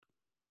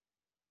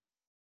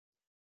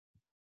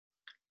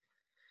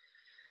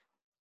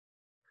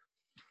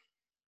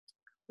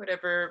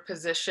whatever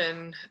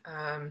position.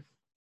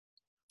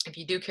 If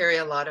you do carry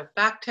a lot of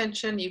back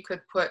tension, you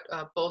could put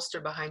a bolster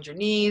behind your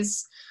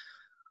knees,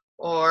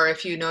 or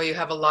if you know you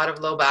have a lot of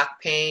low back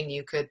pain,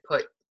 you could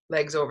put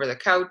legs over the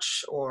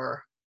couch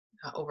or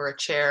over a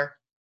chair.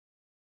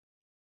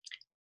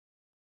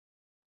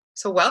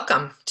 So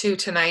welcome to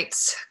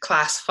tonight's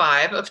class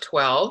 5 of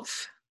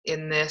 12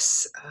 in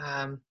this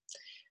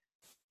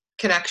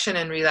connection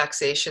and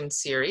relaxation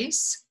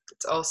series.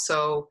 It's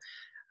also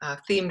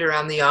themed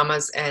around the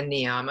yamas and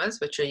niyamas,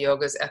 which are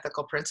yoga's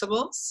ethical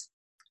principles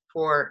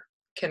for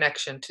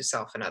connection to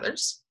self and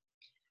others,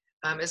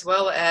 as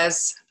well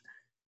as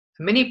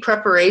a mini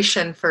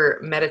preparation for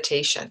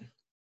meditation.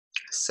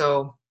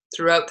 So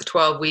throughout the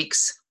 12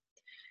 weeks,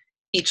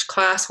 each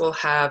class will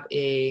have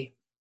a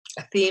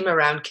theme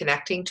around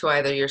connecting to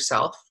either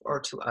yourself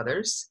or to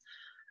others,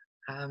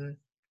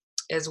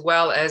 as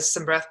well as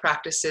some breath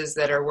practices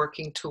that are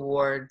working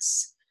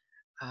towards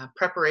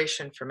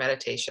preparation for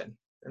meditation.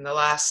 And the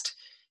last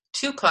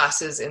 2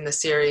 classes in the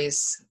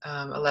series,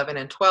 11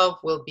 and 12,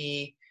 will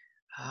be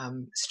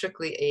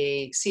strictly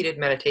a seated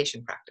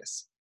meditation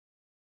practice.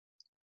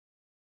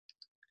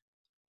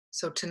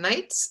 So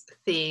tonight's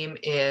theme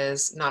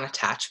is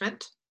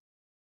non-attachment,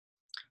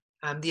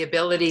 the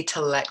ability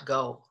to let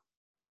go,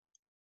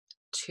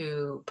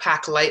 to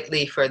pack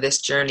lightly for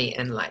this journey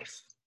in life.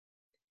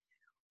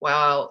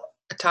 While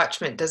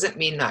attachment doesn't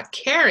mean not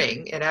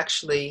caring, it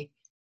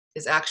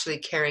is actually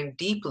caring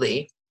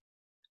deeply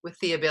with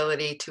the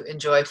ability to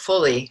enjoy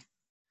fully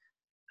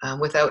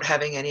without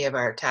having any of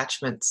our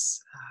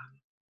attachments,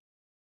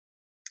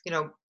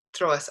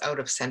 throw us out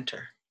of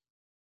center.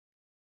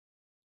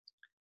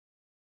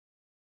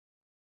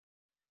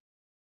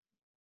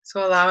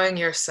 So allowing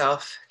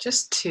yourself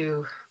just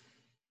to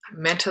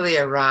mentally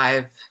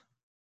arrive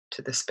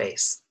to the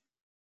space.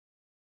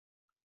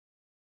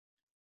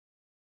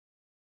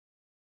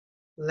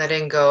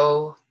 Letting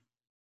go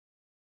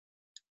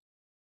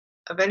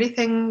of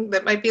anything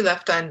that might be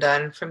left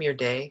undone from your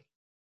day.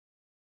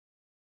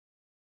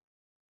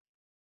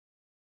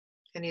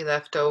 Any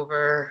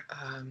leftover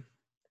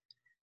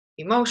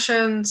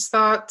emotions,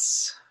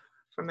 thoughts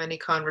from any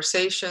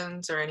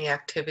conversations or any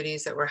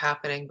activities that were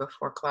happening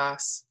before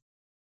class.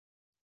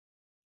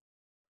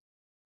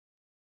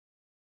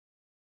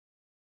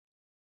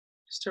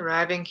 Just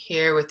arriving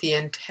here with the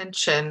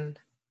intention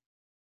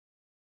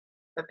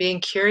of being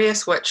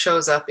curious what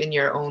shows up in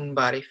your own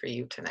body for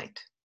you tonight.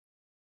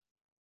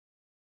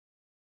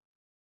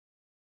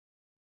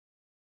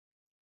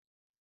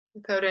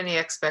 Without any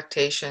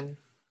expectation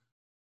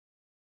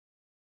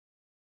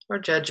or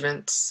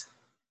judgments.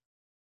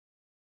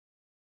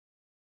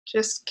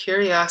 Just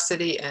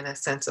curiosity and a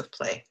sense of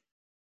play.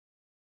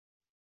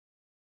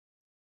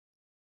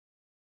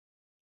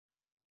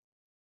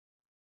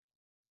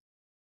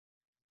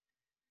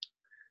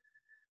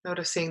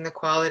 Noticing the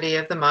quality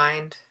of the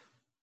mind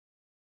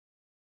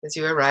as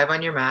you arrive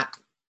on your mat.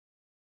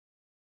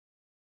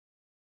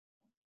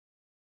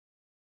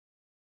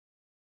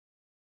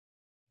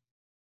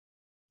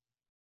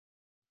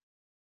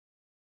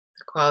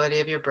 The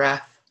quality of your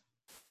breath.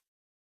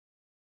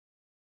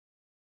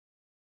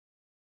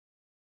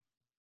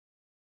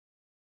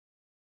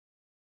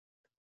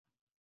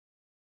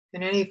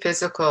 And any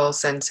physical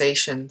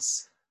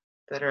sensations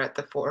that are at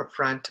the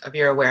forefront of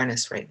your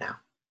awareness right now.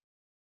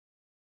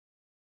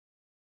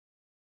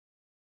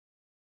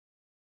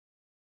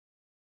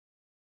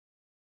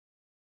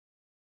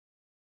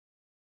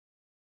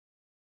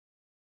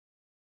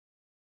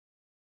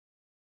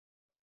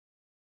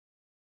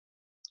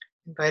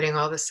 Inviting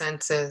all the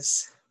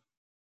senses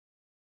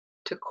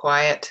to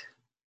quiet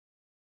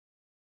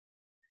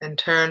and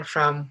turn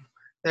from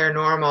their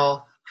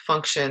normal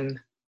function,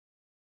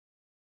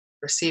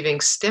 receiving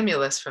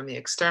stimulus from the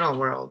external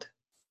world,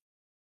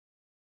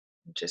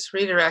 just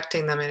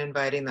redirecting them and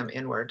inviting them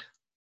inward.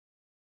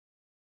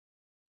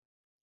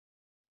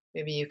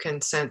 Maybe you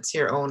can sense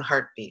your own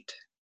heartbeat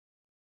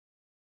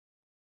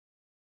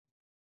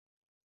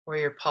or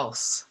your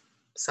pulse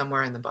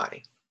somewhere in the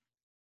body.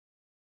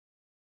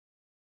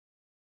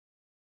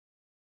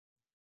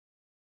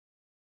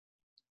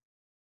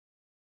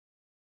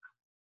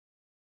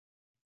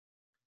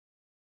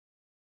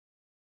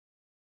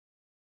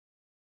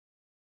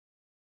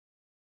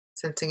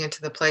 Sensing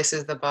into the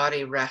places the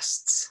body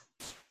rests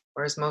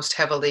or is most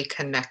heavily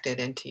connected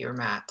into your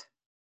mat.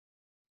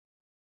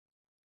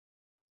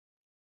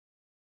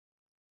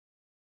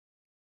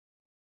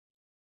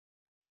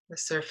 The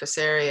surface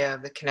area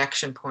of the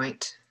connection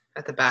point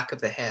at the back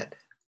of the head.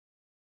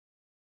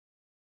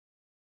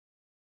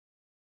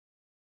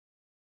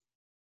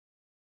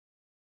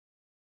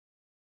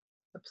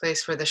 The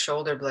place where the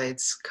shoulder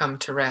blades come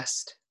to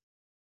rest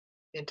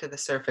into the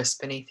surface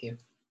beneath you.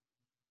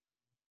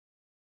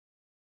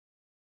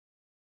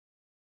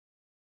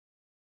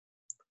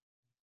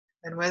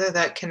 And whether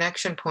that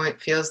connection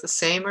point feels the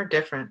same or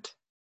different,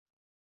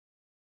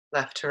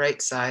 left to right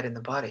side in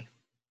the body.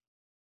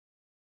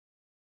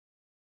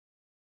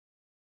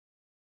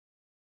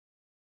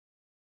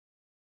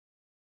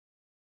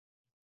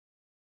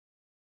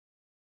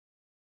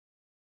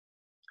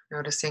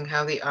 Noticing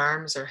how the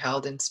arms are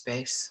held in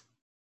space.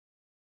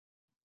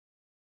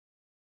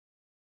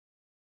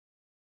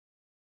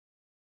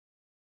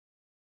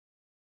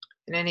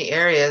 In any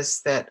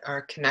areas that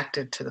are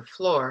connected to the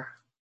floor,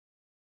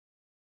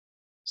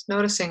 just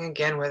noticing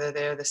again whether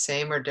they're the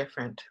same or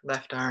different,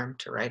 left arm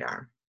to right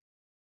arm.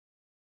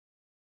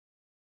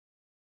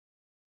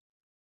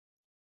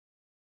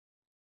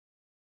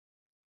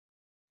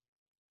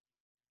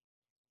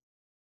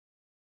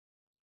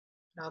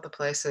 And all the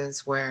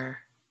places where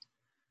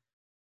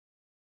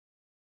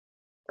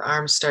the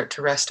arms start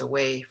to rest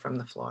away from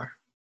the floor.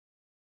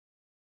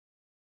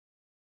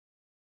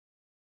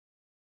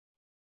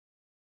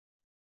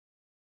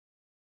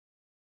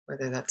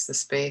 Whether that's the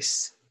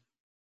space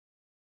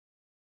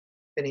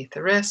beneath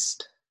the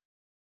wrist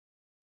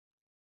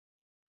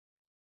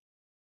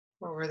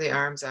or where the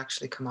arms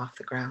actually come off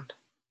the ground.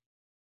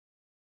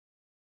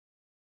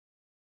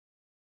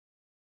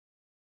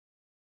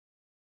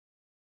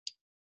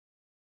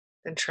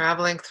 Then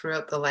traveling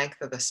throughout the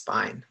length of the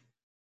spine,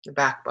 the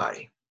back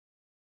body,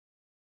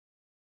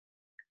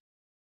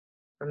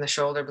 from the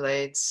shoulder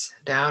blades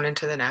down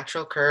into the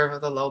natural curve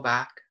of the low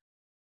back,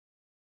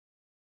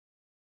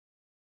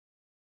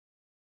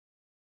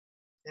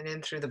 and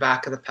in through the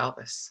back of the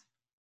pelvis.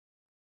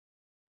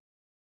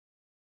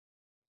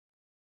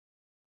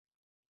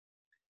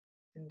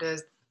 And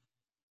does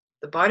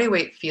the body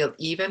weight feel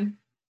even,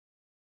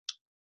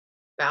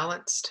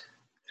 balanced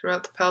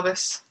throughout the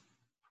pelvis?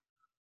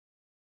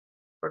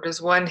 Or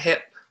does one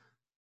hip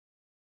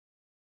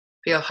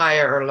feel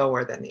higher or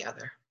lower than the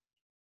other?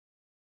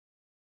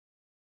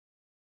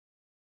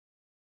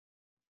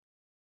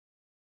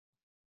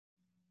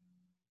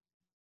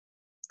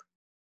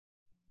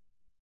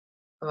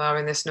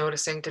 Allowing this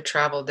noticing to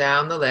travel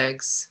down the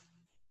legs,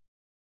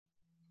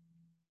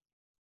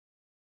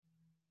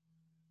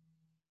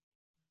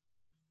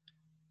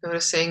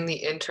 noticing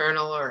the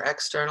internal or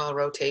external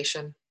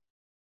rotation,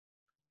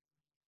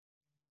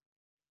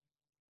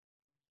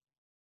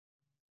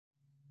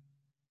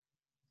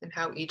 and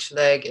how each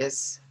leg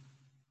is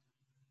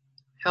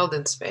held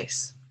in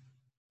space.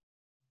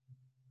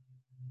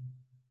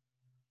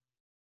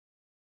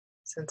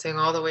 Sensing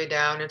all the way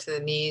down into the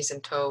knees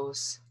and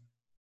toes.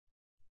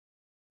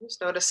 Just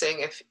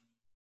noticing if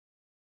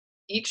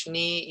each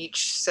knee,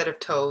 each set of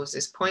toes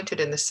is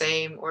pointed in the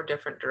same or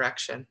different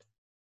direction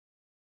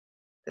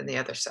than the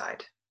other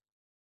side.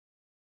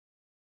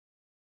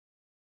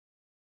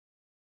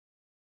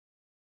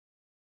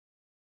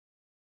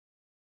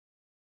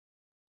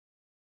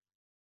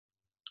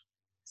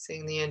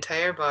 Seeing the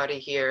entire body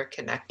here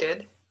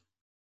connected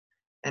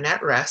and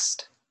at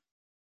rest,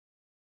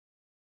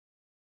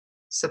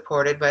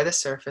 supported by the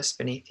surface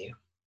beneath you.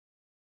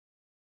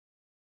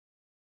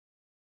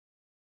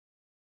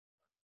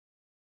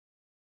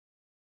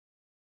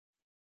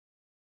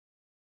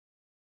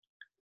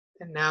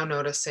 And now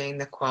noticing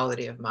the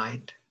quality of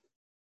mind,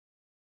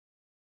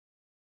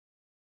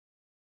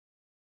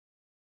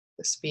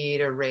 the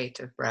speed or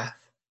rate of breath,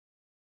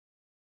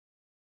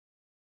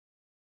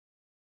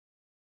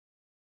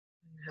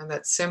 and how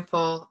that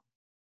simple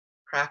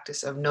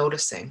practice of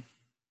noticing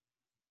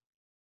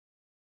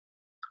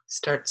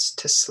starts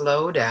to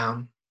slow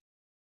down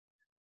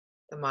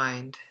the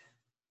mind,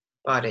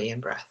 body,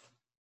 and breath.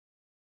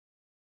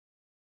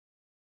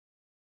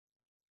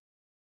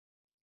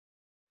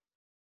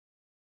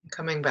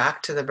 Coming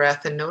back to the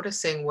breath and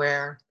noticing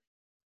where,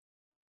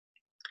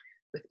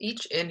 with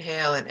each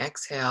inhale and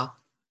exhale,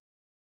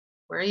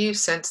 where you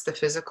sense the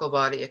physical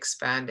body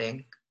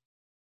expanding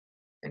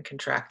and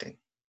contracting.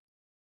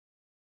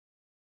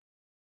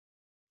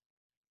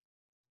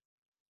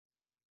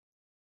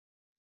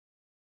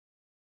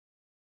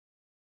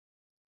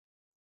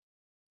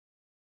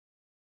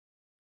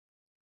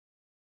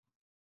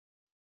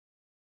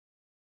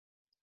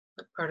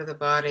 What part of the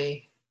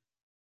body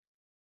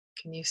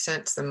can you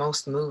sense the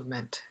most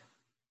movement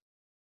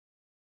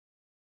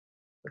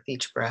with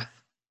each breath?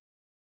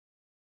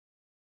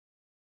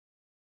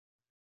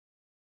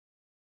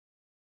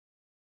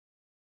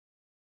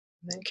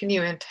 And then can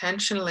you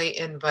intentionally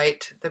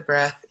invite the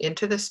breath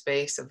into the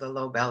space of the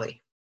low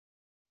belly?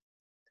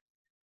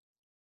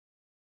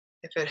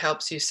 If it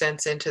helps you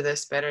sense into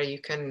this better, you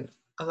can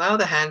allow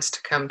the hands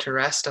to come to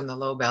rest on the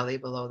low belly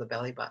below the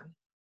belly button.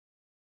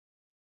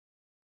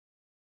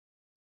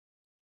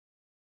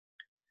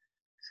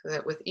 So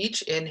that with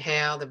each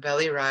inhale, the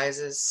belly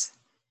rises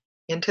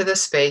into the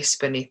space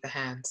beneath the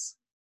hands.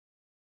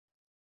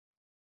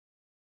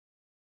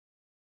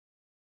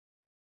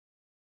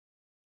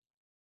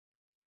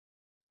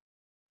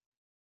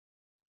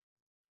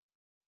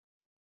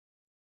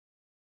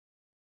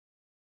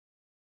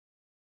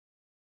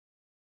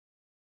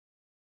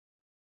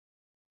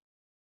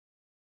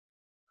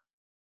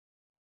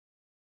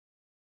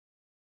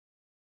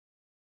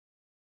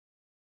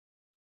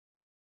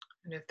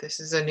 And if this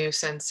is a new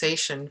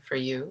sensation for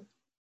you,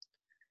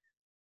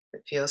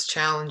 it feels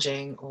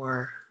challenging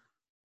or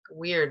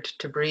weird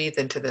to breathe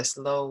into this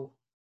low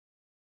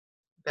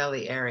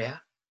belly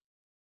area,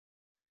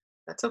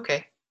 that's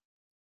okay.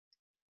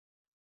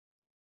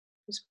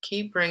 Just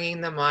keep bringing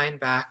the mind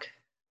back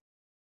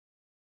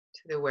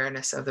to the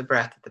awareness of the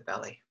breath at the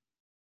belly.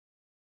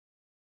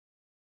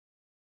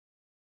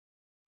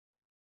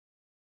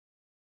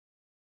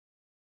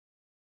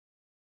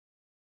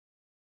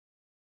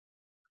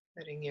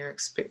 Letting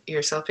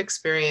yourself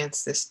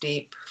experience this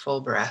deep,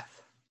 full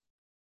breath.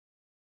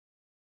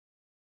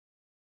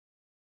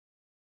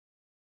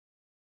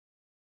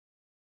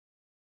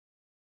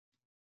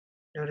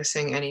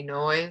 Noticing any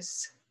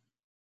noise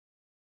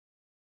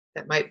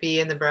that might be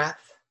in the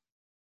breath.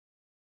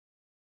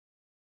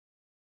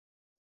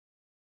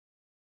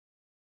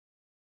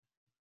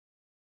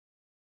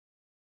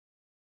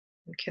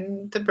 And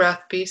can the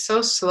breath be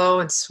so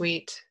slow and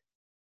sweet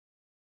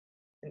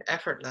and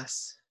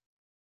effortless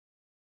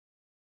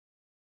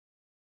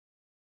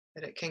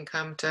that it can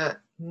come to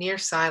near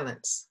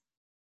silence?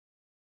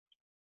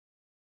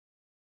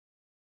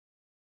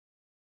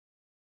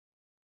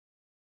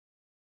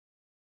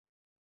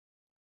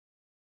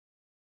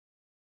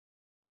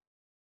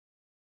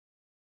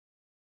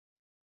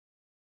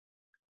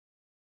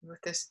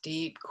 With this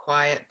deep,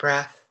 quiet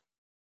breath,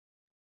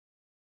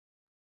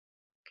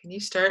 can you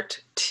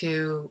start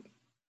to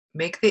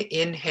make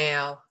the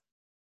inhale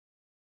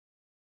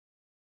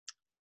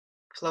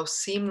flow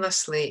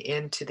seamlessly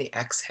into the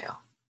exhale,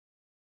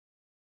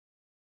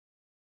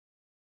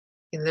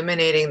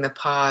 eliminating the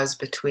pause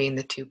between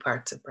the two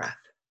parts of breath.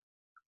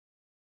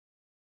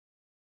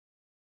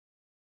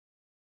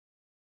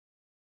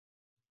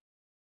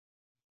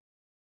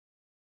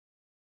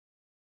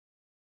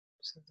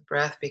 So the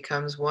breath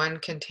becomes one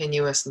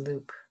continuous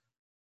loop.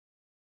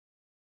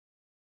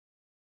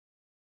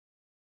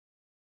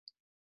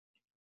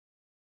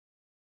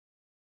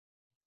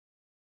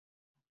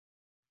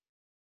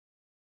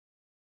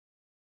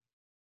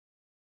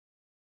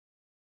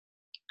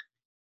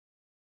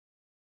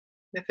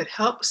 If it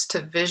helps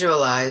to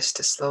visualize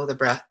to slow the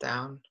breath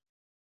down,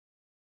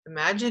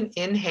 imagine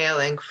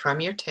inhaling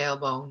from your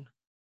tailbone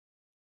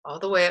all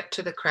the way up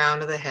to the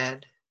crown of the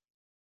head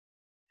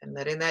and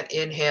letting that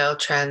inhale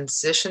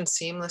transition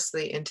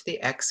seamlessly into the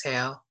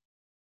exhale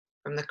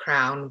from the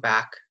crown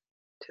back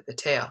to the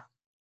tail.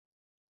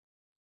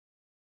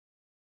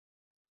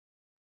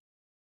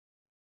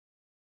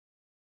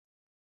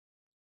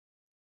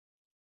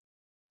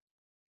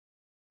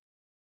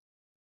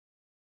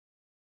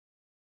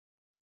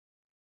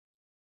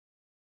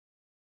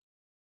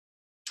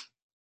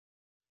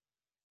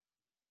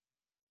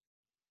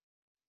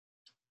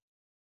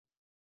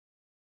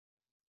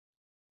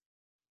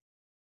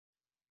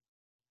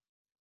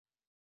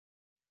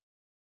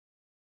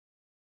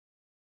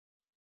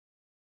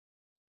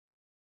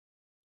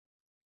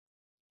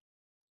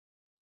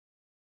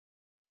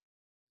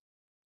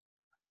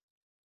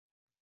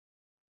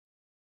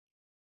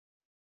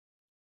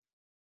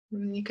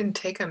 And you can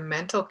take a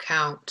mental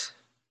count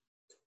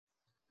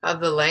of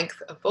the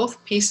length of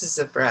both pieces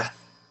of breath.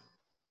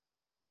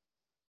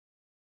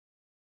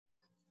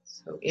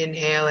 So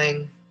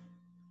inhaling,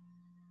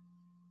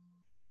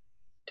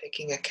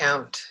 taking a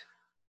count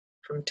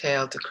from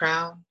tail to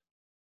crown,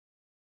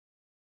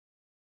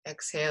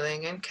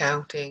 exhaling and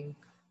counting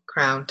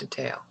crown to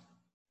tail.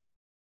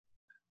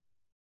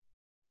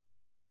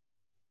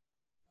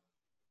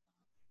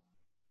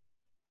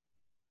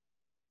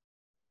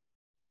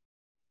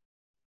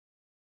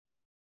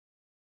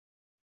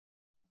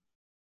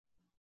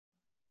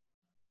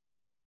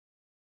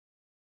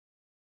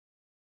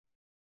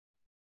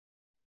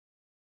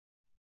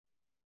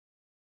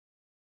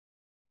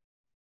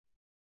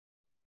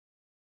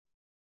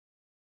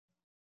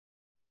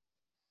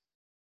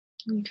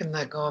 You can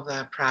let go of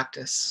that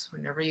practice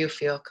whenever you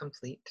feel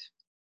complete.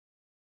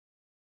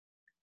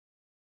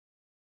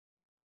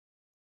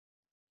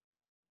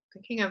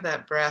 Thinking of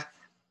that breath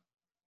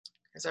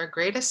as our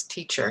greatest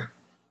teacher.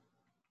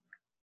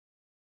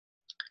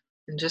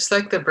 And just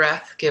like the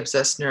breath gives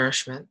us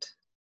nourishment,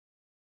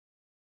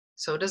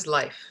 so does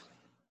life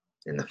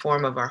in the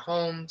form of our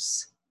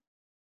homes,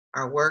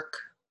 our work,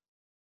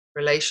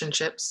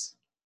 relationships,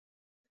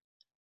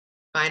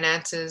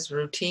 finances,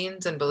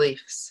 routines, and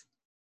beliefs.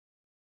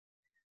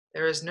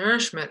 There is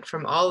nourishment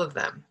from all of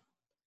them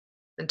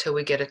until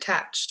we get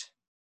attached,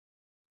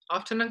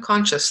 often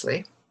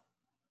unconsciously,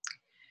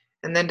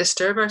 and then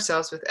disturb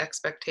ourselves with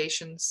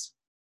expectations,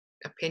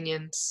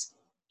 opinions,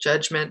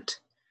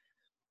 judgment,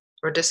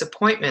 or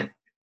disappointment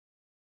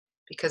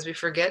because we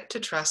forget to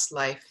trust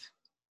life,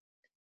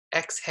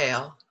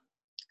 exhale,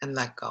 and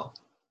let go.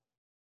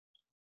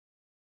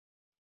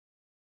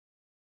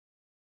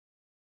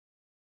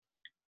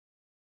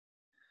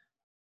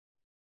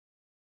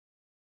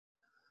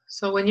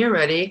 So when you're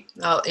ready,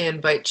 I'll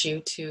invite you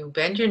to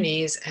bend your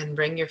knees and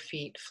bring your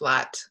feet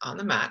flat on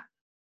the mat.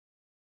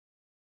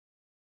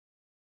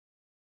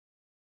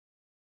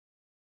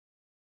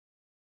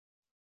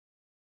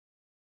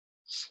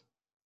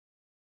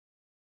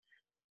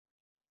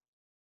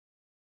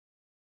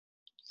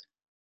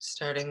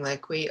 Starting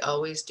like we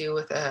always do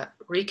with a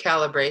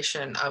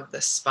recalibration of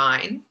the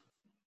spine.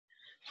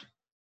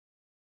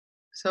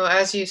 So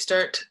as you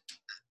start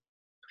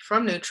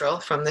from neutral,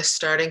 from this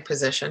starting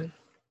position,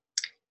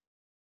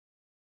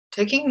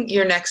 Taking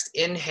your next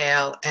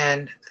inhale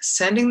and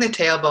sending the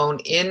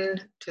tailbone in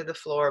to the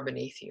floor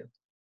beneath you.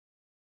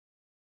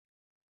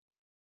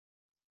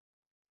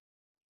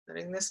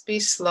 Letting this be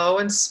slow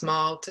and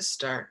small to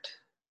start.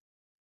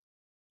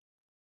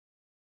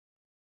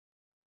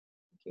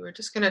 You are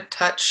just going to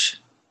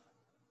touch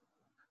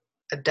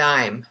a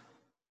dime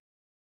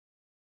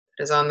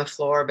that is on the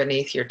floor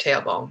beneath your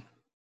tailbone.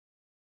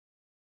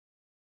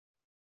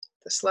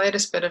 The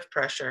slightest bit of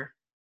pressure.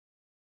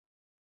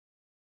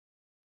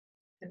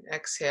 And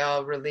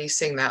exhale,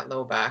 releasing that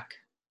low back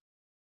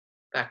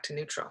to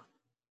neutral.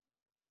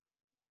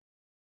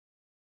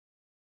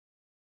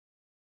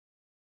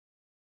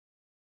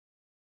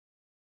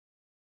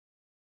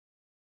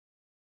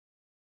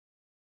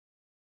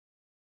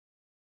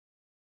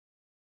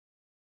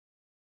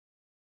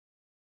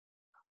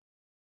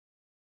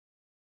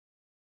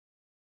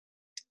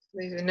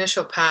 These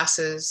initial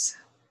passes,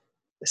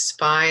 the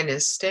spine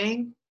is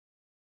staying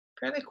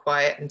fairly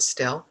quiet and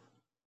still.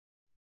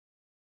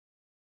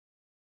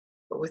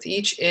 But with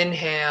each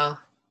inhale,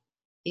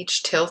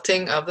 each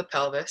tilting of the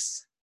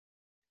pelvis,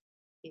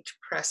 each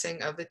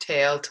pressing of the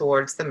tail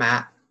towards the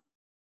mat,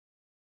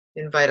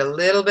 invite a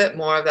little bit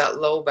more of that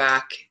low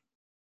back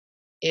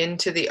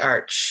into the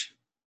arch.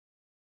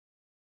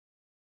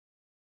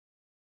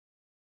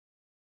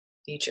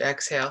 Each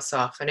exhale,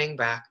 softening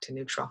back to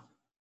neutral.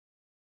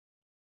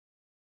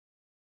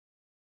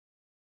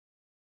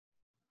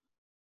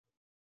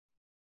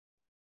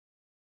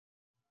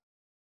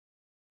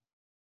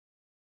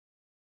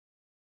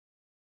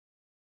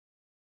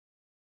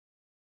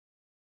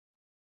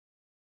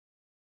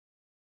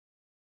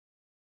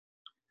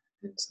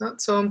 It's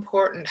not so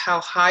important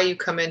how high you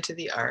come into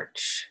the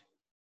arch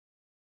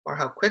or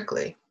how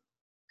quickly,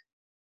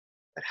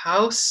 but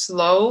how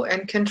slow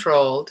and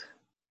controlled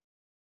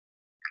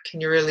can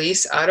you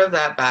release out of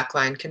that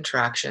backline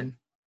contraction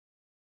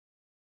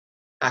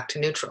back to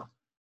neutral.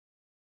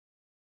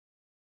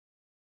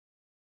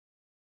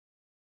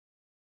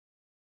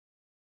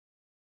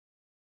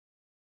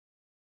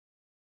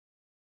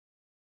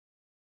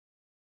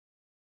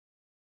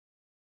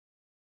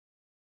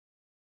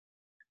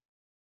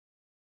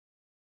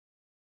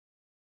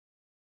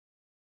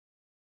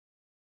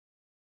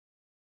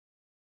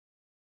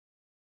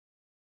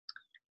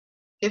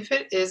 If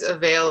it is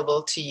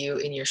available to you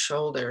in your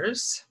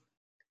shoulders,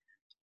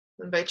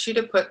 I invite you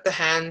to put the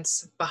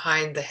hands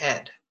behind the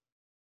head,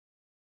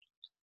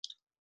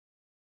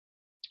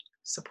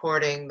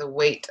 supporting the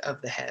weight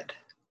of the head.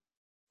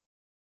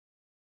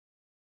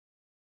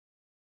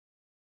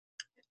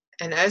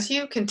 And as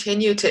you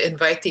continue to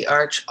invite the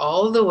arch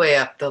all the way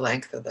up the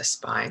length of the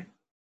spine,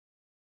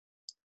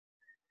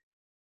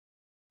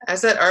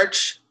 as that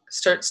arch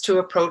starts to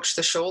approach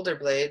the shoulder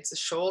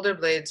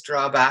blades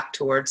draw back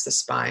towards the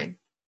spine,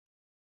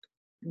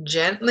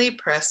 gently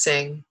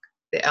pressing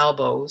the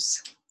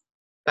elbows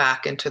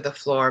back into the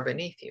floor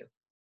beneath you.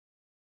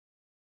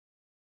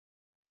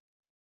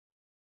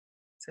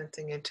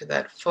 Sensing into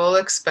that full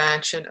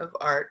expansion of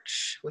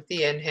arch with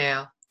the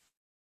inhale.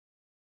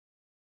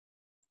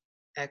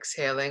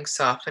 Exhaling,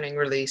 softening,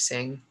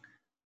 releasing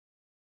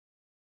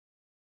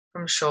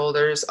from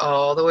shoulders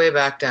all the way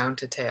back down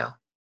to tail.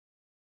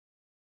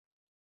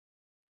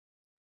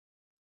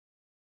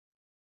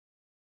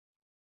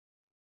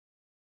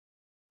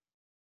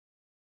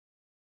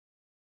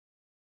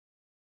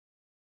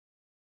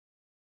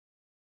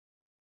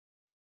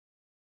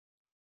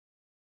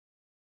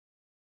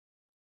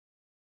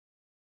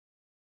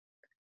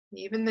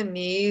 Even the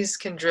knees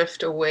can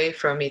drift away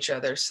from each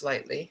other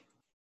slightly,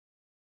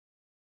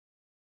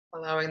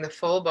 allowing the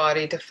full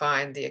body to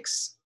find the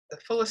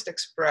fullest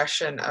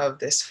expression of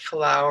this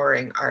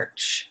flowering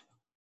arch.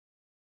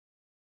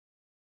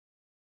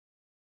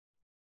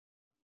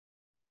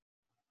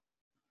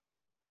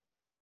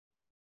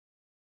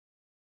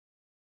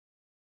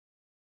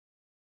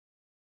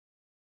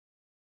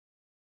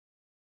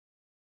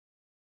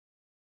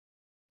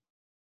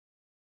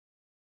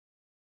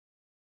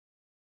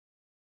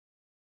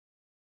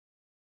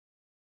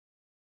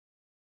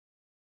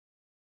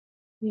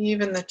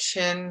 Even the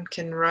chin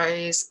can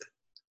rise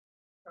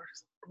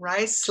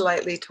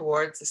slightly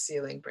towards the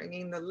ceiling,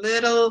 bringing the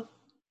little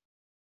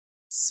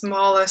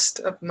smallest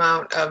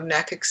amount of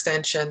neck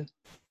extension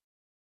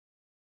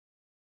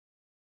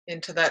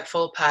into that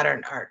full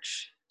pattern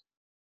arch.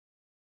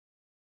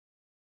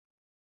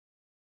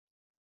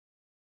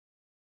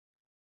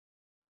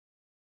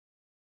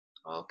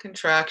 All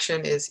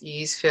contraction is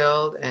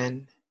ease-filled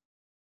and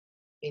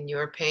in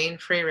your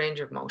pain-free range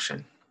of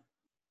motion.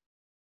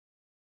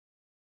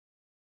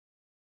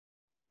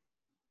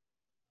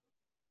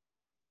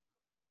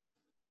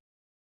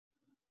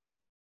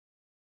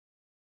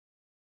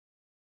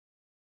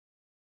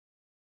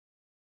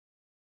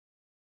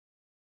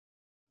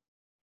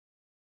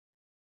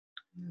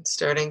 And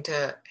starting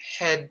to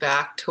head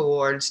back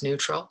towards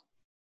neutral.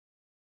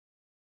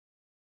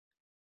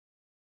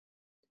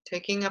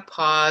 Taking a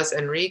pause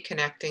and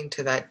reconnecting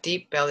to that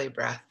deep belly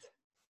breath.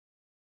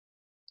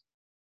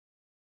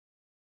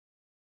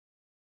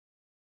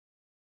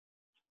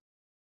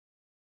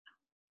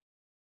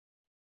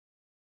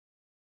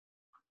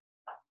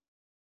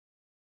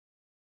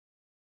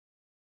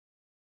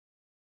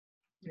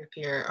 If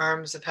your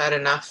arms have had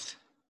enough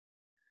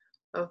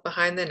of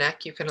behind the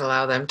neck, you can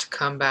allow them to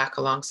come back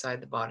alongside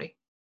the body.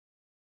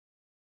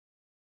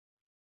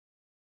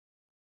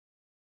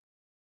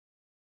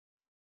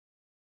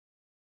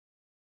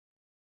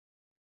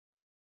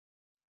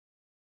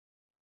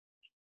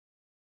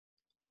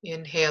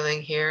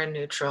 Inhaling here in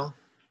neutral.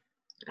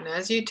 And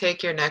as you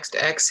take your next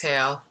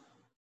exhale,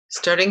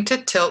 starting to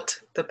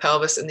tilt the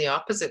pelvis in the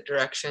opposite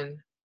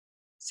direction,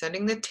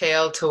 sending the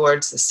tail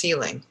towards the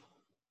ceiling.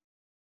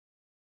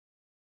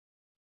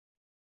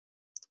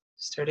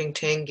 Starting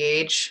to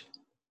engage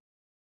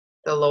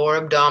the lower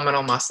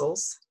abdominal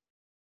muscles.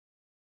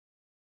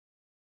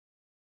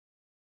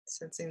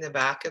 Sensing the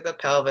back of the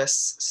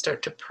pelvis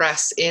start to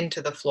press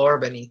into the floor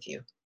beneath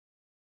you.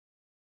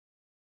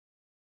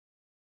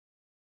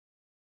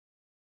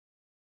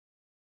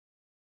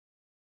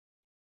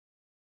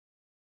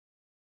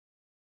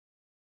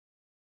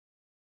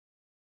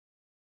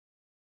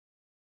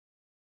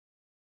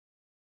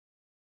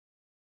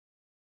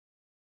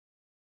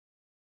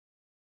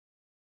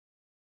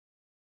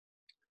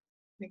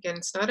 Again,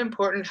 it's not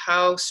important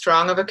how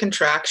strong of a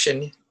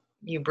contraction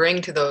you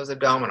bring to those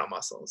abdominal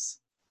muscles,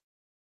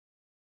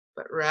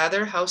 but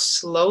rather how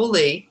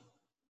slowly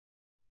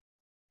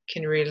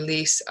can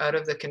release out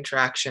of the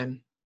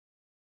contraction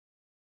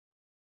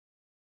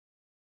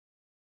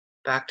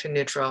back to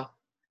neutral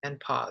and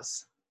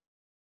pause.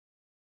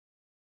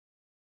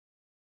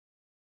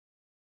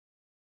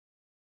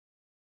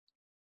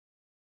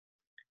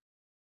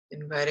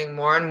 Inviting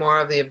more and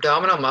more of the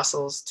abdominal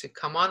muscles to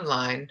come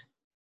online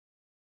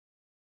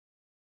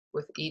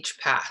with each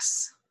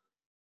pass.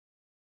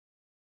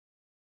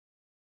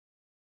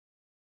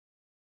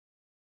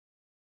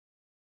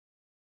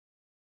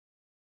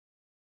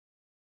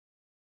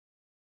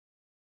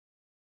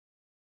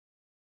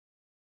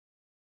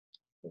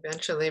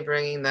 Eventually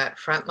bringing that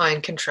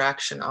frontline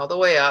contraction all the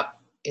way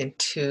up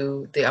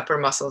into the upper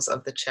muscles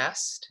of the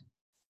chest.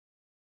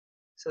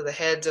 So the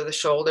heads of the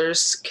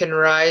shoulders can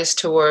rise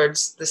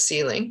towards the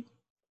ceiling.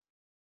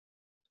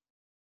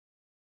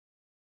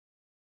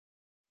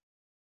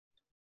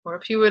 Or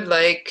if you would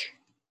like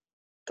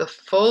the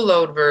full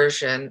load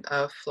version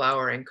of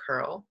flowering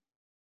curl,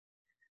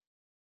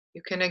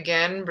 you can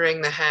again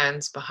bring the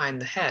hands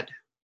behind the head.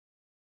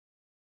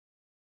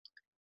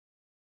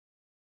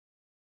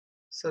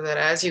 So that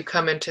as you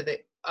come into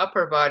the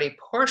upper body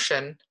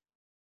portion,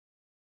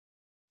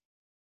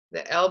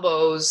 the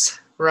elbows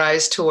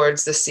rise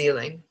towards the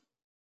ceiling.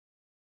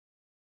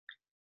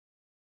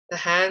 The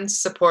hands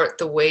support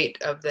the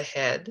weight of the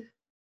head,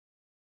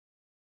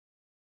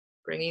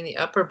 bringing the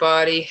upper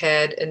body,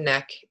 head, and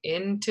neck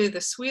into the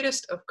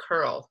sweetest of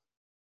curl.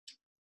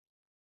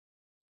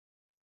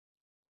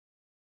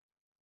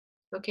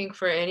 Looking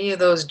for any of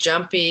those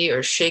jumpy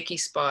or shaky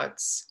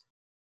spots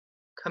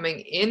coming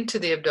into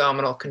the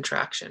abdominal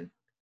contraction,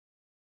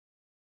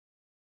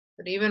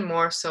 but even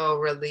more so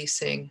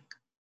releasing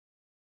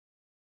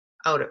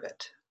out of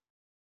it.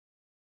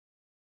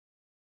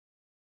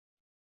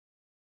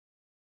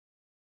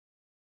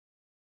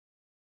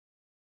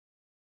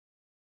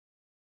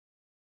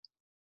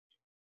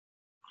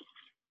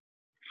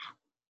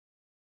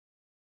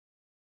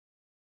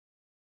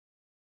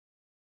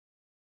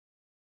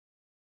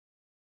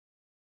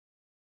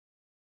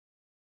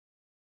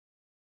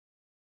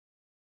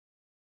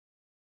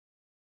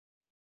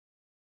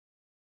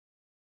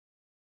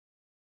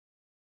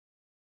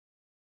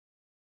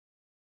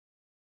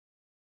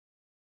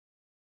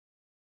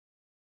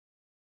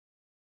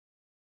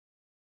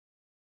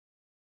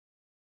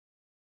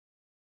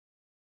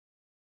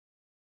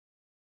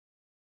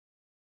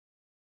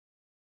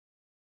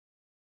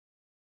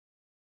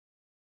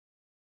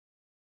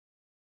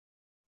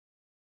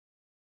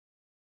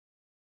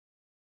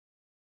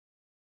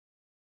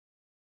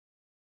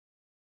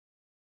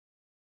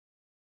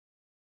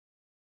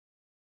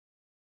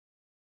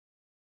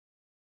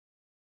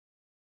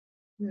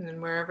 And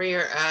then wherever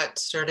you're at,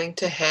 starting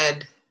to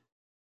head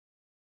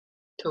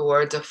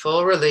towards a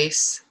full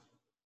release,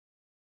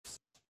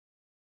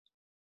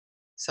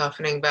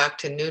 softening back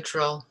to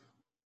neutral,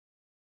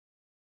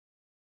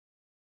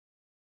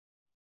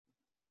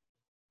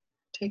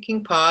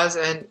 taking pause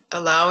and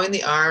allowing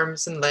the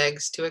arms and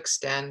legs to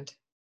extend.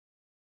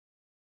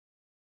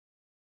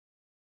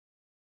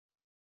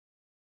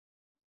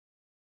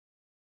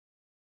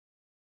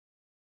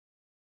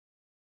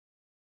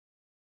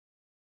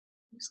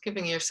 Just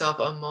giving yourself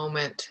a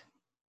moment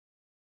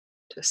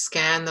to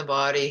scan the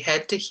body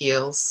head to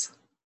heels,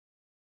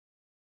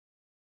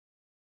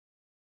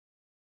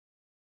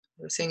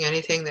 noticing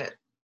anything that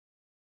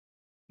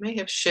may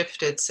have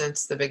shifted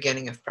since the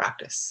beginning of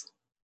practice.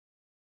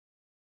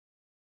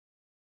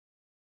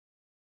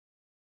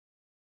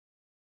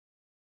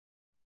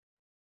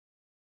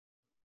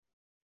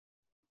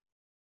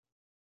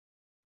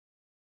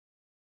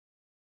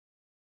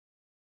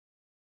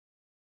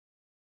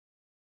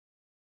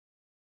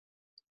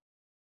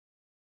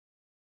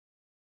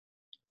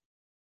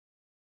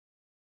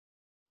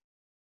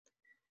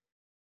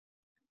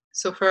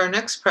 So for our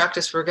next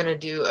practice, we're going to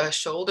do a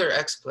shoulder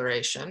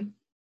exploration.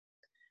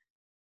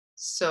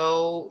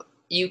 So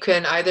you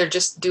can either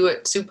just do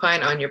it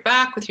supine on your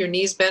back with your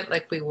knees bent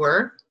like we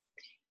were.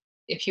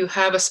 If you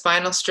have a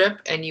spinal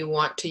strip and you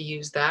want to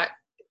use that,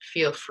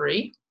 feel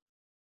free.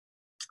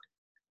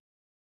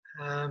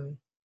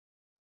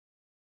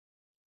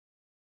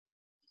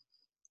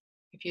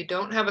 If you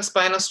don't have a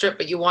spinal strip,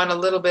 but you want a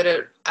little bit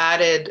of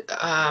added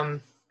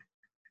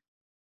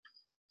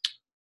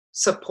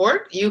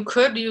support, you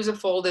could use a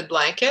folded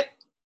blanket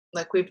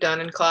like we've done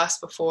in class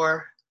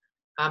before,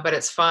 but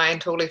it's fine,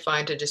 totally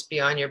fine to just be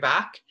on your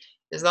back,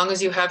 as long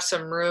as you have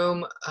some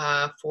room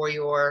for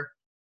your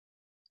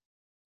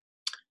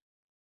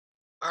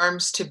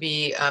arms to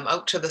be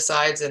out to the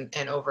sides and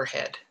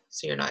overhead,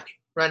 so you're not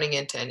running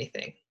into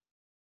anything.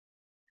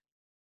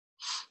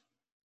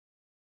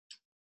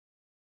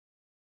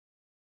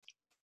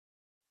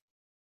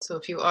 So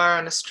if you are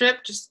on a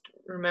strip, just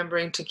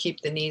remembering to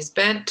keep the knees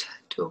bent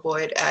to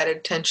avoid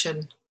added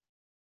tension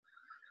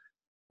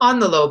on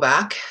the low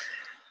back.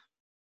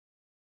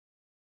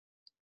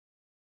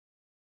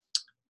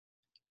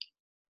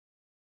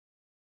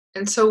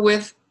 And so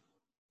with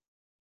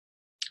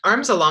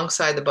arms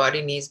alongside the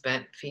body, knees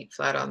bent, feet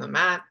flat on the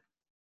mat,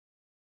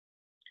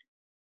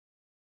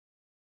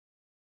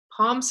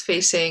 palms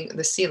facing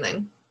the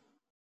ceiling,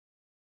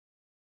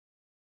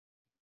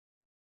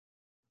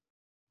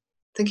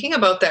 thinking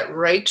about that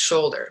right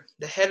shoulder,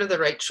 the head of the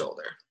right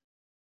shoulder,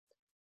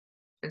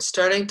 and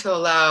starting to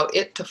allow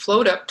it to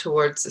float up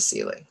towards the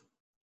ceiling,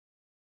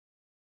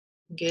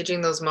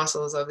 engaging those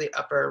muscles of the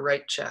upper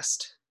right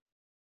chest.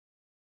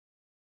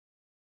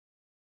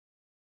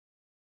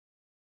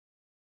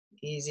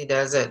 Easy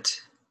does it.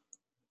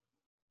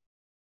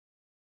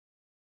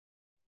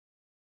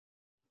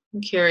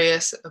 I'm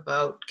curious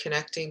about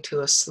connecting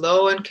to a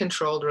slow and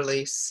controlled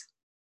release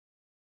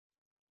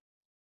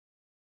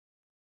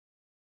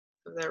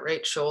of that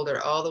right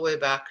shoulder all the way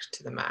back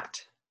to the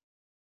mat.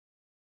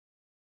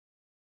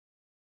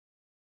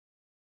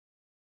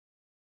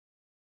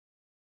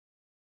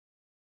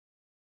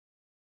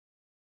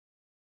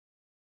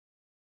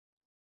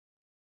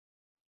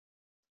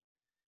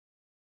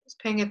 Just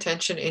paying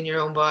attention in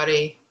your own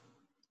body,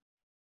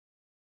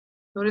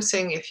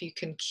 noticing if you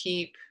can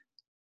keep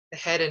the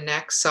head and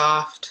neck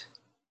soft.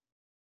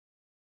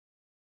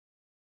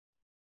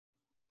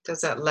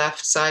 Does that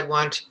left side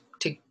want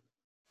to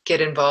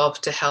get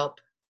involved to help?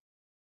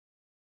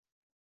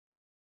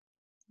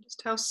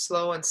 Just how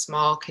slow and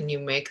small can you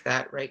make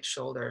that right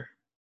shoulder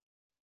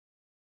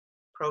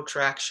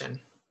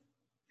protraction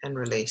and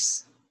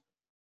release?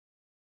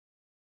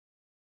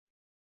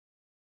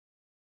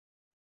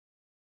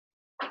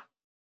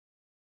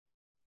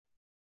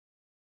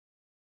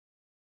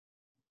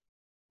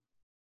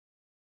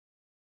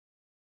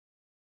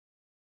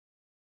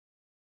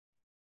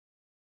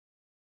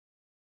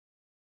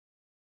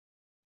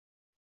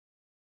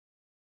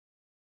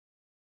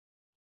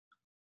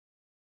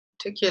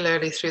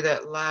 Particularly through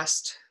that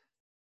last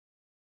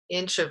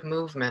inch of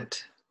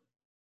movement.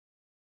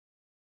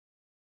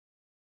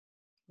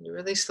 You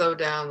really slow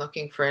down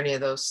looking for any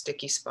of those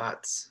sticky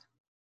spots.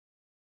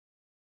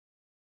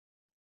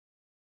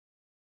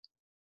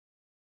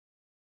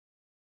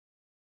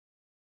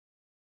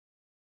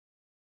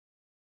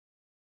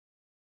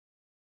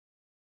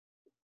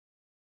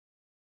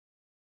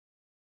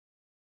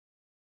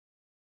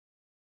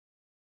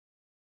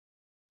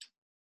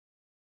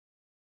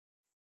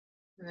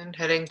 And then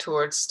heading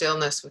towards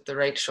stillness with the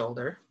right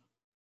shoulder.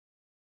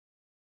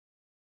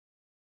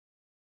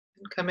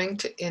 And coming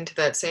into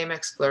that same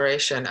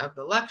exploration of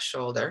the left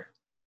shoulder.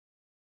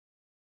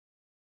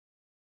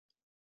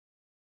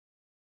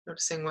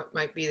 Noticing what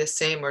might be the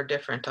same or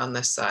different on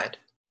this side.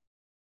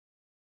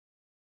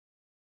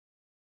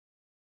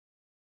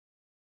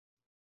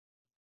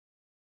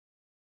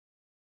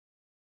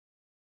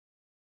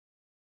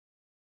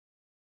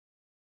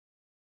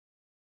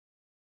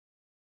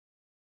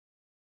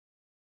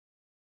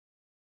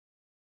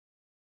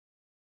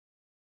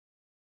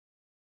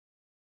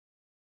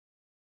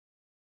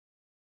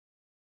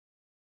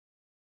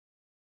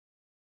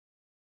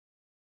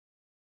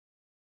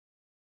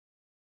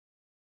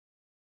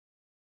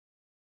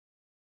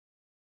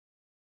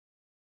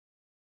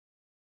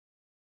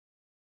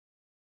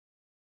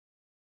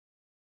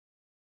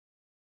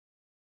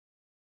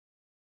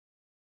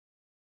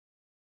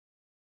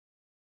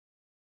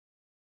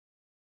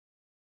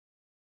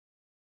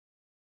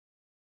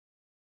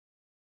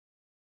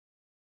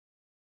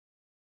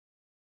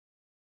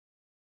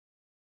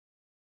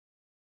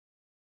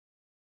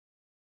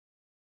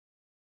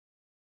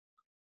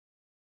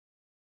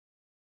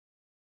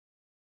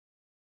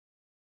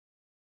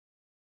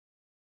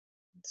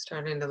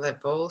 Starting to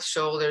let both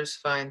shoulders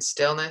find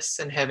stillness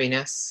and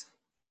heaviness.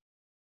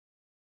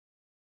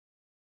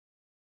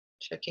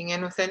 Checking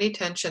in with any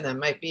tension that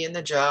might be in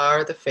the jaw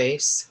or the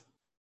face.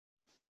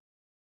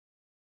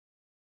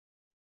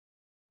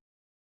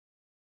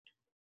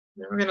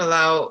 Then we're going to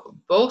allow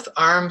both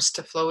arms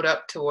to float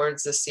up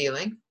towards the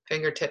ceiling,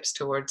 fingertips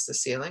towards the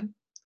ceiling.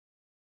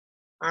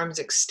 Arms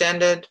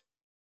extended.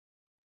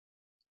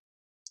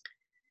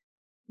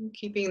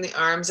 Keeping the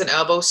arms and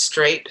elbows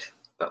straight,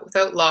 but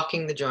without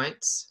locking the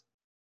joints.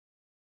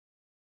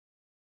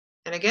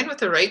 And again with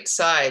the right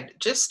side,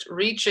 just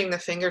reaching the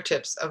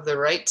fingertips of the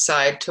right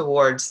side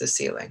towards the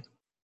ceiling.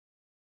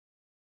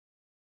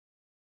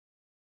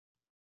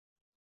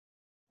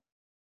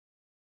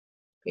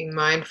 Being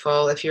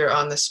mindful if you're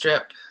on the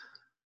strip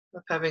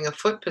of having a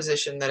foot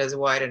position that is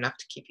wide enough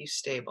to keep you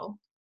stable.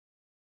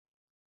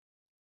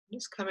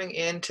 Just coming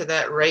into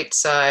that right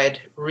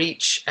side,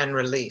 reach and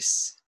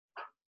release.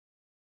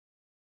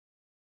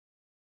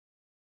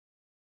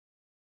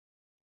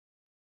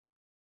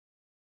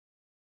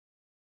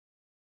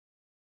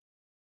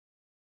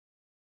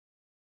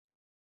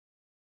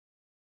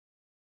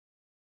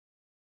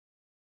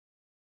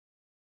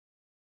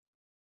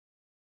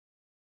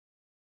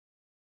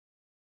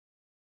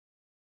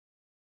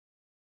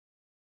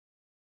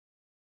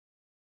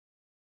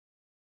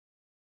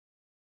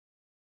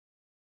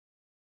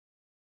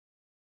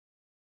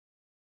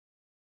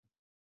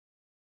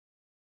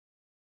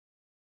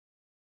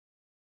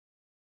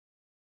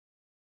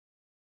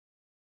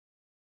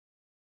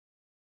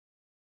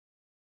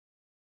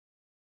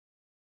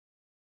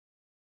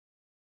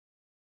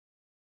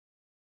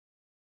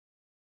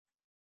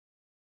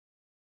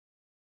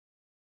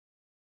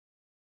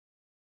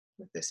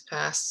 With this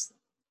pass,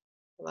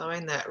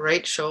 allowing that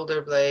right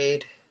shoulder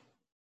blade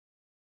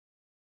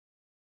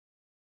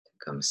to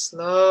come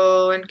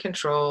slow and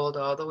controlled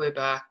all the way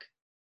back.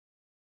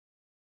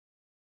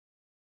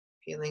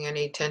 Feeling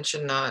any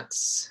tension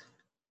knots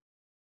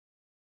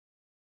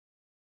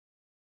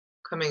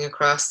coming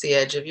across the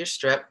edge of your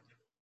strip.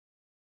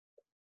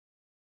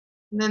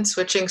 And then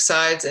switching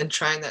sides and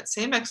trying that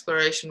same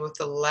exploration with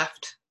the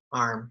left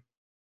arm.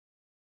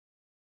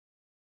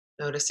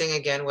 Noticing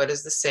again what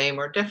is the same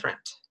or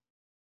different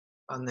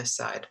on this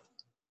side.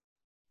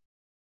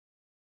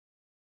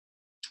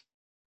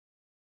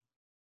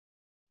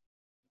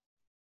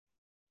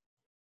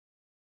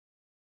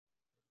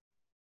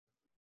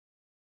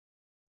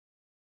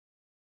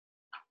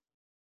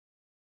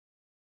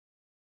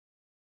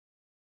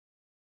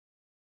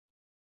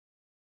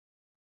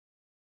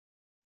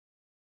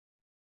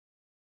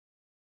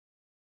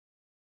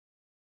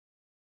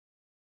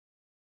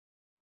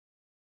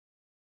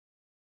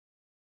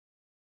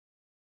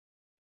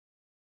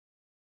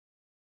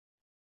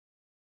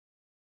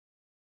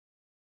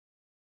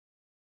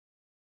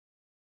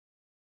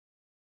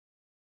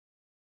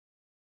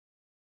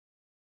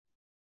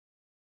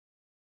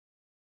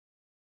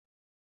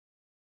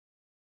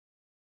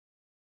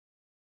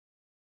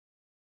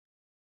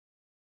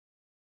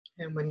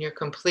 And when you're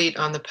complete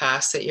on the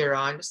pass that you're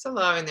on, just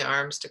allowing the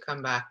arms to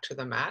come back to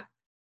the mat.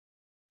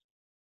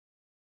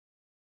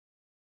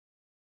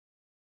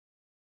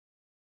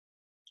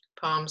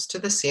 Palms to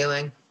the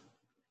ceiling.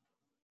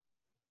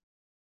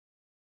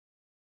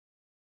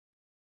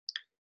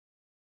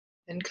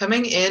 And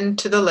coming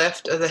into the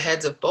lift of the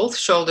heads of both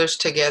shoulders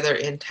together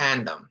in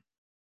tandem.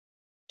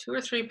 2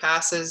 or 3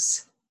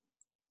 passes,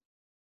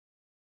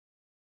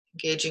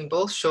 engaging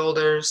both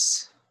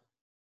shoulders,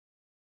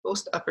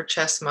 both upper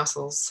chest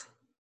muscles.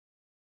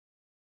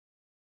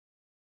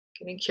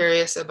 Getting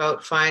curious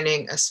about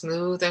finding a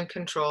smooth and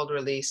controlled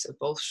release of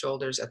both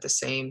shoulders at the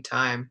same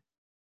time.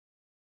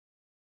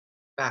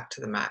 Back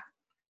to the mat.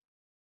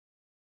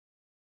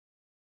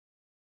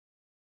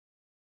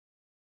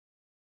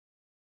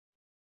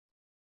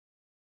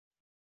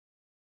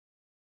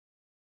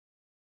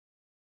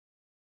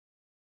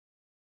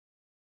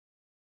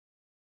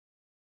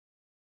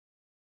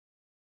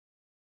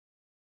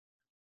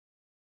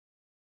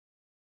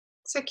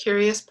 It's a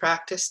curious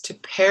practice to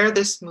pair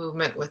this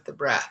movement with the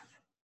breath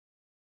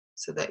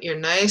so that your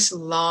nice,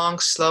 long,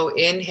 slow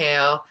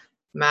inhale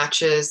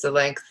matches the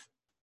length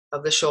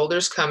of the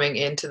shoulders coming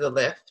into the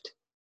lift,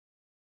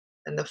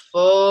 and the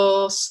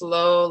full,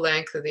 slow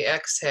length of the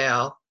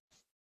exhale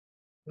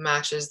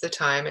matches the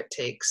time it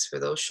takes for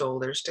those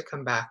shoulders to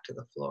come back to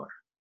the floor.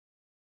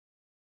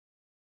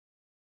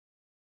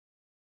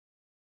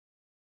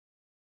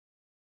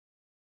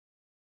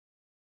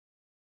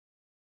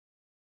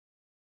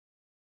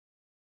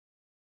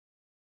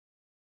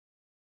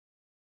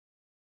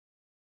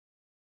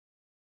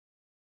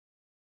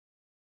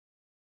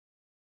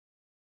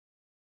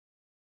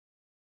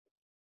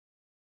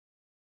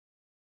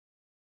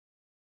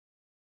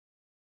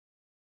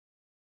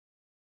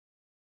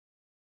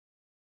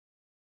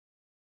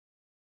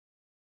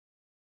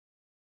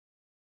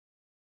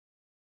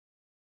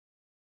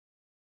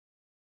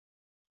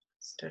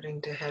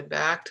 Starting to head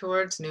back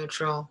towards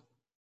neutral,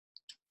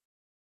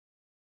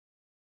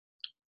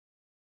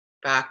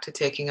 back to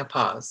taking a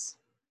pause.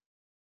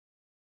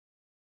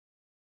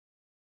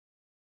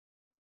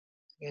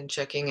 Again,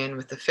 checking in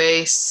with the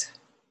face,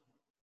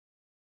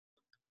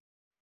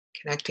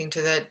 connecting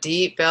to that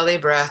deep belly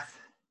breath,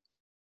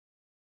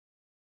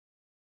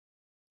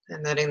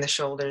 and letting the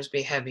shoulders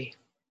be heavy.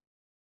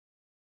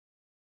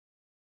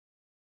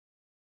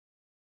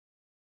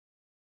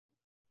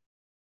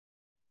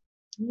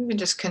 Even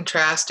just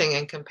contrasting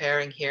and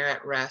comparing here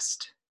at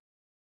rest,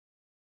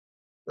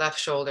 left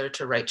shoulder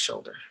to right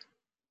shoulder.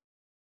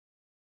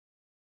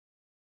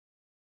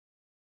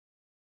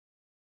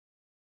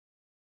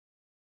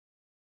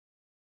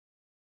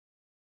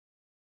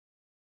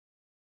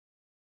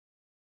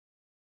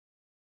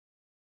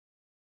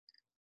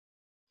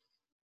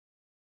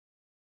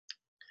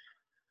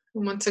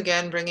 And once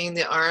again, bringing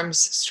the arms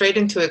straight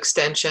into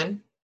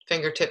extension,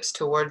 fingertips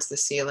towards the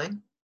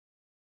ceiling.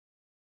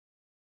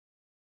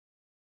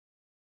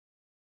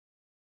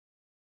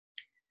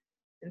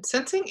 And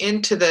sensing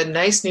into the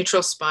nice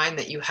neutral spine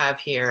that you have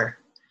here.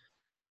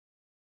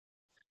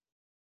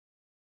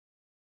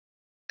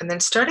 And then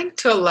starting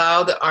to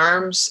allow the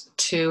arms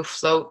to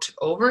float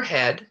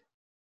overhead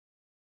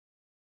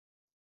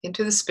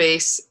into the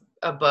space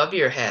above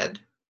your head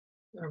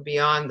or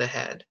beyond the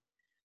head,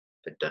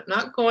 but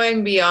not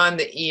going beyond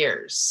the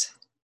ears.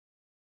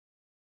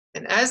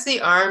 And as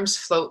the arms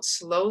float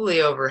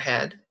slowly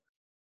overhead,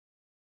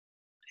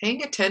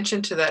 paying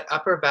attention to that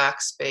upper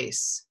back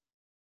space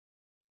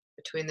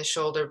between the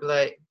shoulder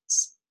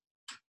blades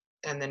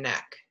and the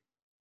neck.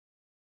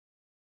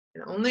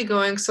 And only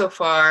going so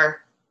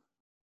far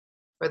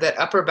where that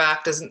upper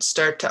back doesn't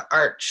start to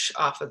arch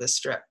off of the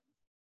strip.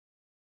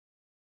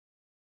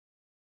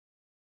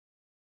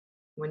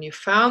 When you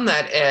found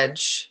that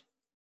edge,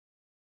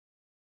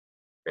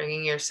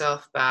 bringing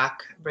yourself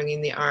back,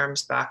 bringing the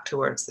arms back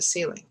towards the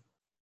ceiling.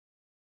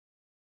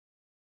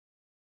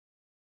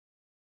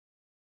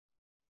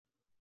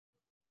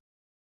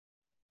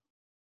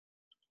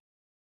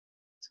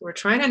 So we're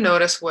trying to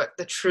notice what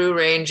the true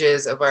range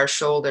is of our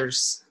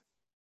shoulders,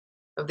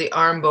 of the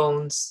arm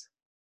bones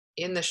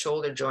in the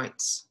shoulder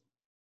joints.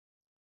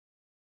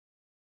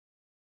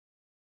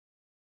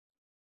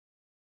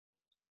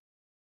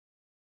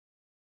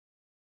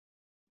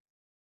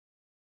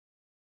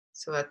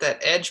 So at that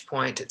edge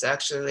point, it's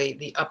actually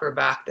the upper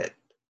back that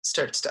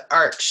starts to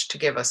arch to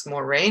give us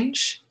more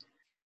range.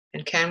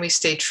 And can we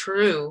stay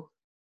true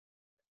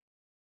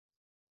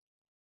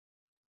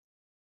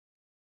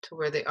to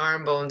where the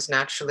arm bones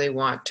naturally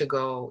want to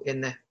go in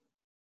the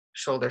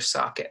shoulder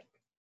socket?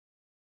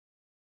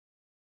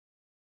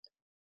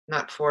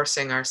 Not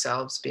forcing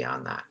ourselves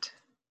beyond that.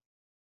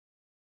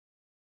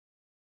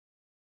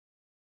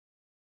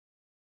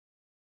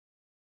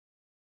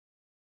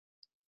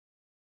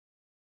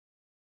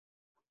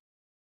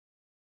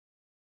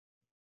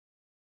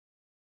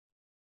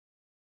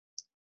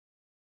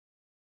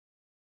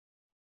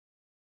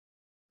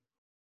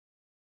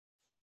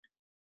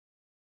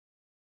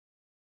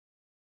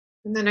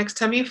 And the next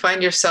time you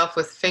find yourself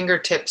with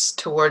fingertips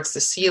towards the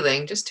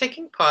ceiling, just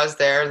taking pause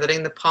there,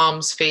 letting the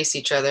palms face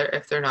each other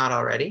if they're not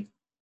already.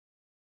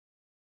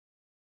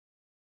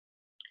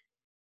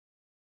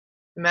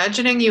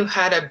 Imagining you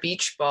had a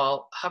beach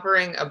ball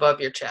hovering above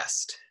your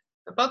chest,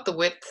 about the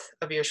width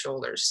of your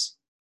shoulders.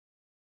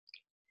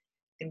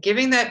 And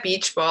giving that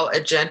beach ball a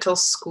gentle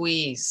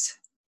squeeze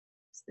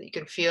so that you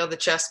can feel the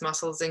chest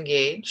muscles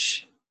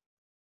engage.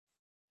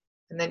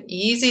 And then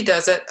easy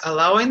does it,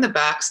 allowing the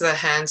backs of the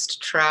hands to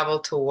travel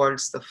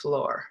towards the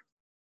floor.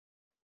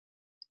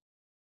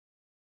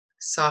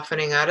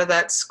 Softening out of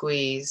that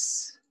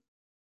squeeze.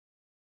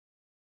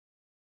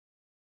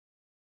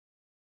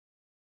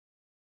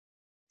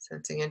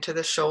 Sensing into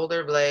the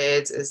shoulder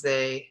blades as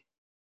they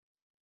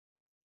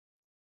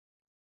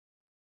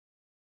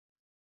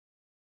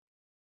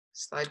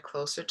slide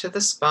closer to the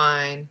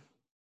spine.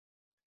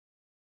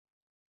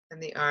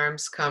 And the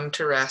arms come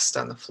to rest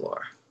on the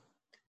floor.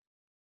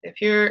 If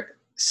you're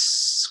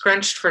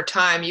scrunched for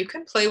time, you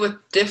can play with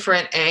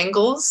different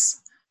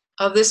angles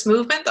of this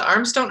movement. The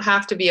arms don't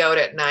have to be out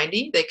at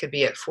 90. They could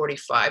be at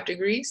 45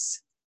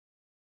 degrees.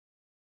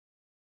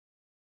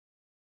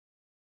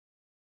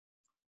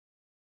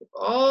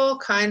 All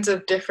kinds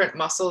of different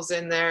muscles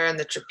in there, and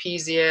the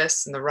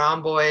trapezius and the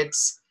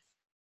rhomboids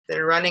that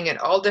are running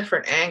at all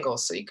different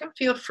angles. So you can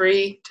feel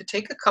free to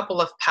take a couple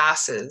of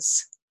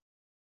passes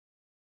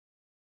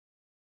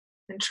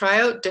and try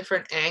out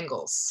different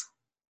angles.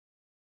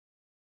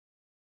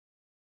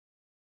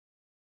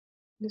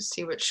 Just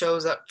see what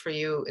shows up for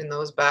you in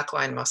those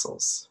backline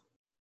muscles.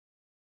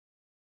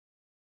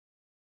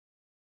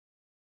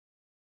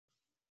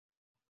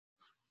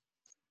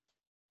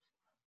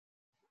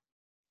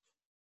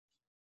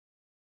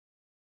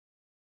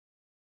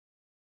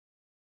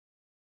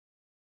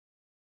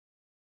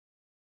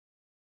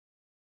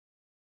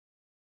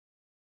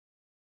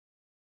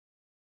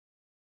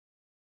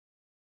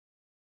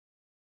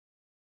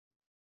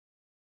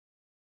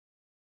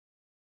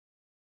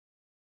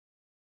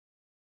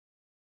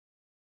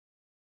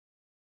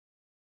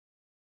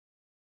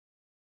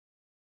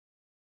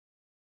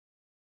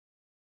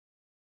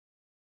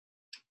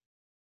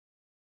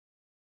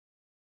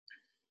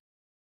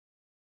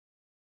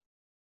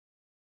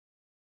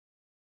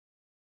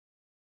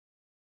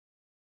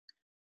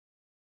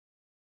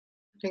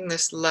 Letting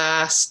this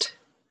last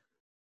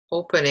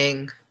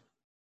opening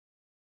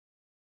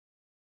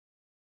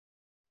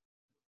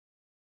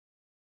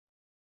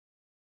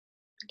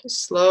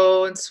just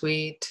slow and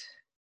sweet.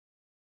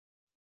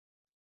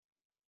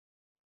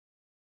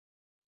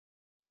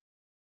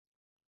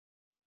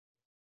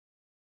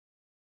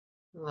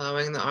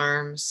 Allowing the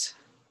arms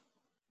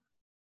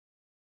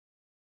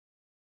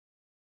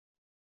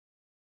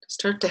to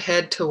start to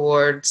head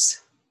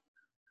towards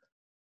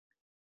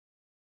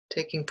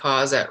taking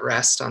pause at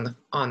rest on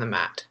the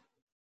mat.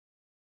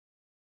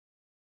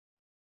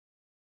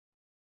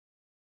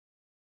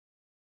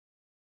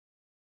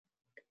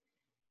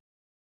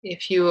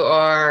 If you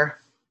are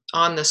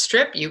on the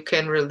strip, you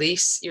can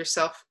release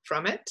yourself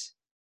from it.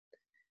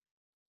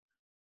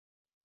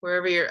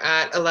 Wherever you're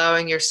at,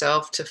 allowing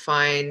yourself to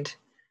find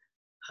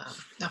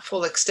a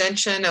full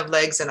extension of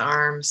legs and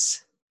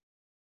arms.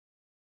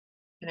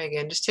 And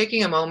again, just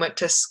taking a moment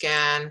to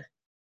scan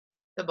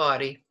the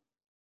body.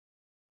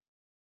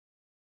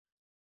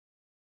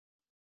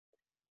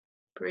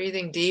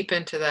 Breathing deep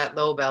into that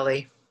low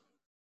belly.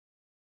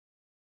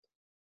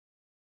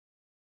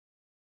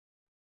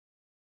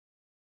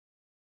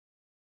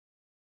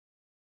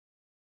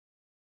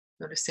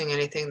 Noticing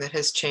anything that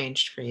has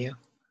changed for you.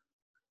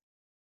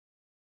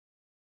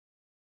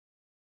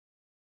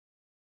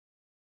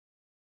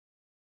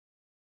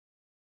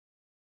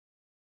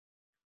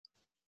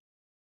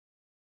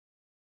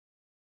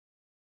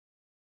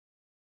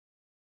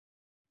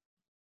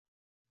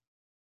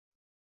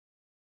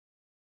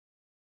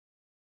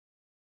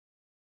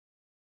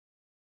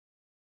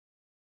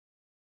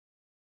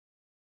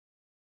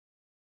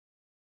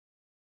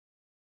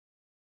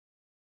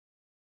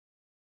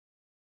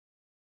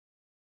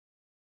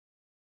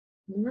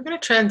 We're going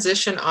to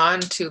transition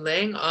on to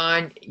laying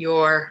on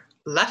your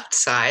left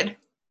side.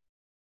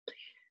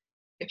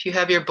 If you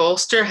have your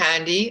bolster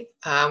handy,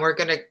 we're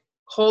going to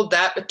hold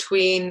that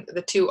between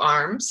the two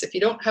arms. If you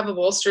don't have a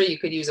bolster, you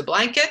could use a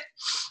blanket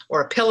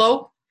or a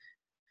pillow,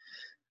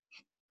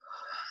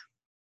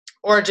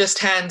 or just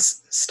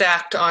hands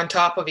stacked on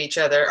top of each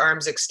other,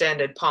 arms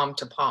extended, palm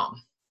to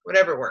palm,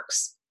 whatever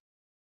works.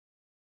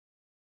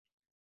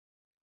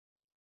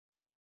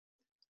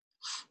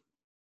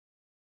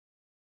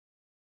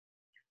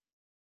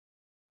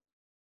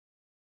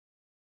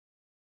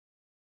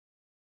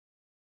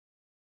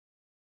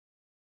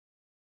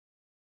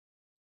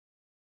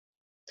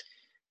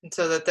 And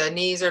so that the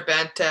knees are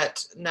bent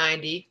at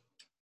 90,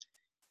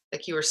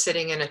 like you were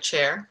sitting in a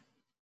chair.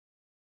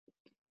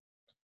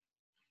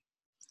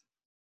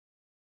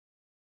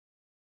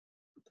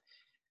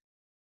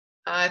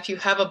 If you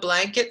have a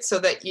blanket, so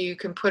that you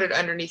can put it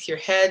underneath your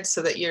head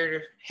so that your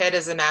head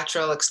is a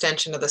natural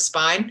extension of the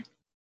spine.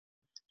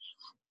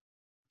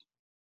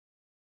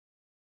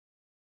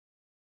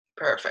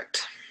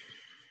 Perfect.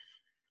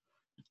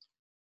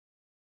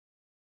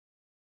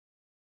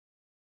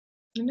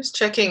 I'm just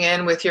checking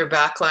in with your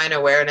backline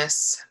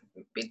awareness.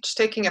 Just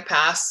taking a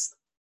pass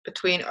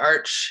between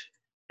arch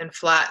and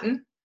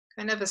flatten,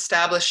 kind of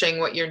establishing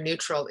what your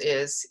neutral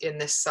is in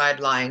this side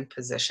lying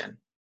position.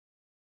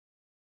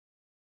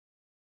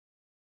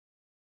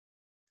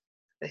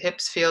 The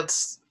hips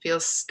feel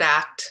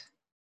stacked,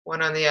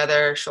 one on the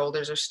other,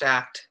 shoulders are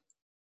stacked.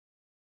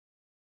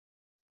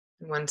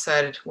 One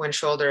side, one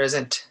shoulder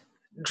isn't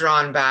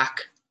drawn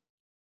back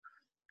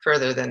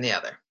further than the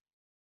other.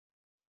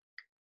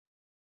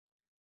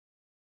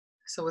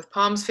 So with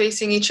palms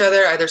facing each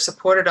other, either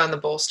supported on the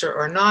bolster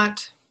or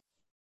not,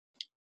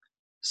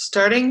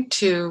 starting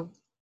to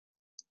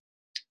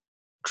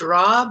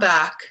draw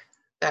back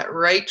that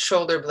right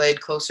shoulder blade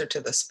closer to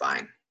the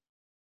spine,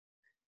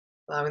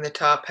 allowing the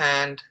top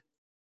hand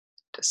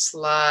to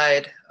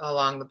slide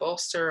along the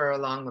bolster or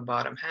along the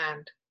bottom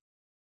hand.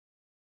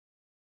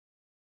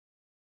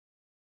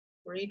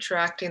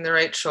 Retracting the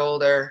right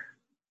shoulder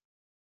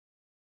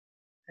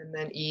and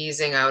then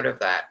easing out of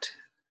that.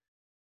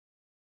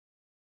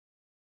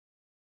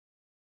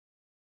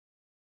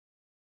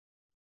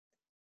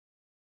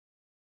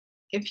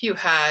 If you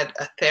had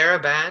a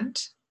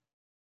TheraBand,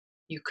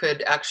 you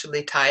could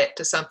actually tie it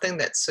to something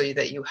so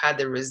that you had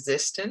the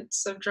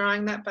resistance of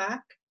drawing that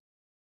back.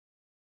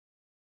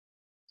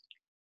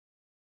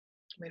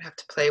 You might have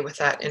to play with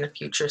that in a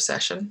future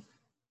session.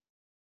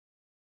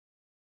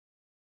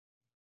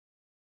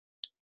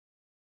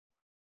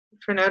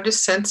 For now,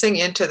 just sensing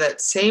into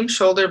that same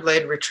shoulder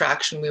blade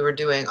retraction we were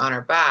doing on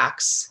our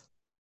backs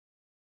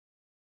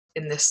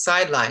in this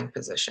side lying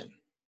position.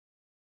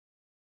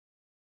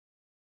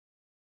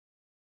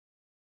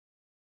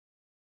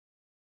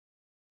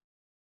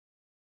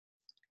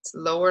 It's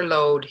lower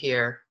load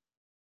here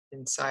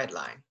in side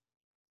lying.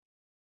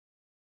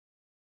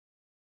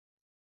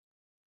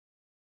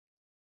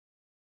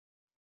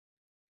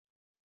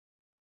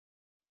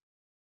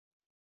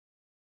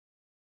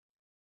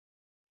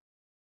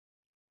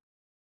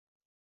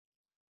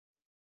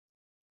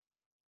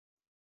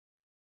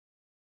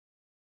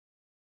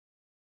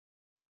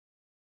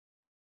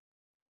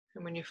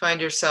 And when you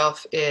find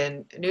yourself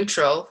in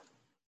neutral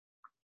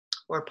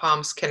or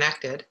palms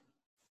connected,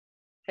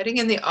 heading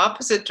in the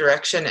opposite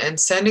direction and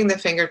sending the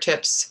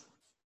fingertips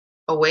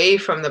away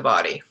from the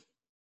body.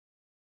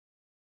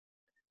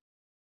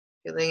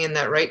 Feeling in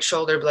that right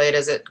shoulder blade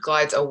as it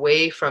glides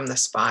away from the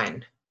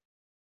spine.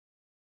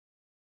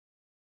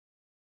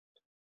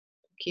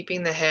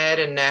 Keeping the head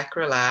and neck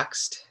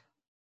relaxed.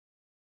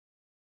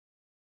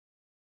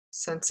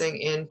 Sensing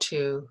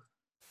into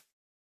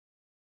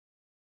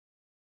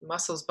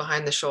muscles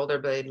behind the shoulder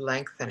blade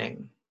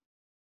lengthening.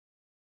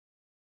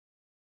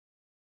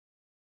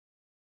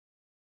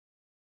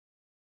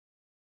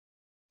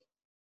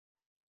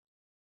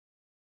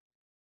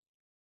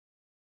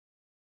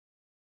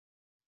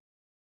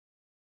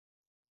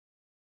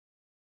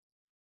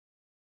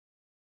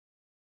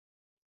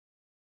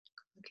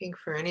 Looking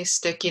for any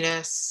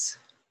stickiness,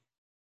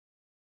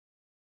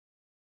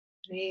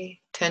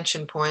 any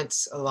tension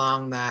points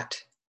along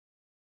that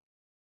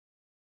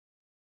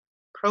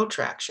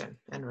protraction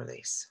and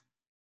release.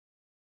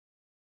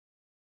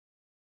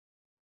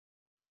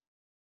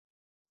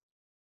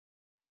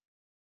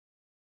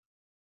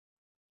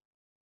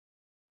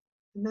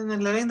 And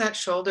then letting that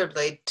shoulder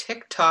blade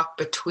tick-tock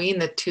between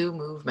the two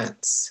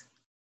movements.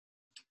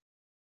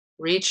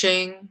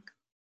 Reaching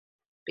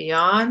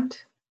beyond,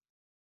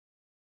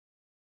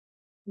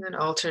 and then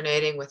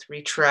alternating with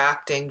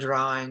retracting,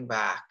 drawing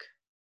back.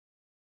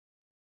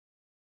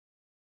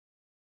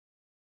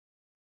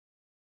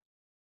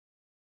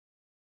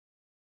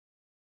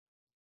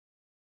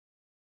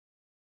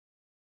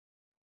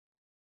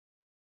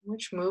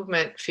 Which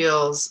movement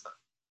feels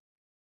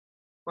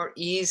more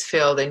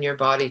ease-filled in your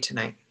body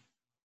tonight?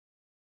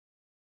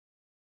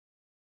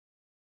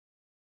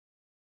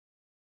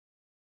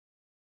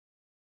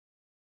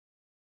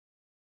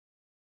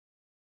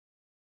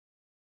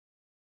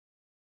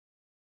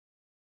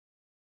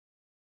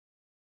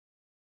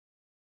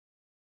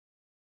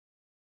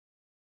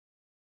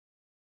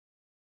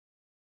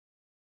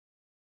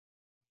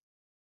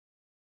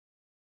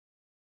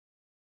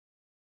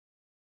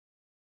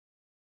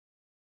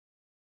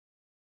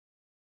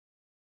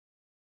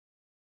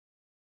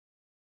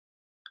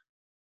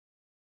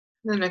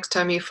 The next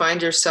time you find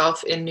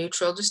yourself in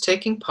neutral, just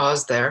taking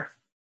pause there.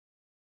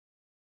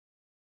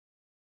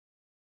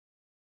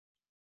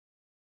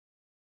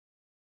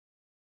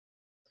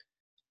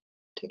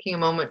 Taking a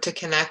moment to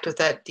connect with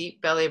that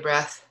deep belly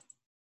breath,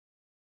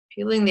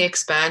 feeling the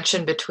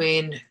expansion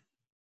between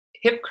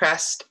hip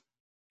crest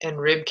and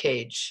rib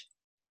cage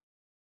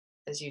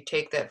as you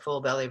take that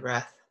full belly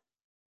breath.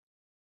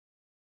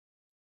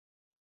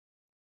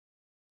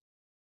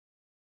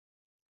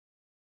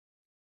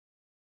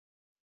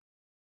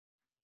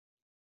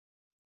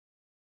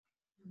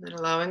 And then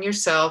allowing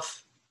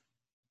yourself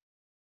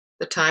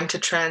the time to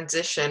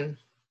transition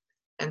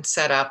and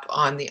set up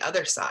on the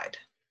other side.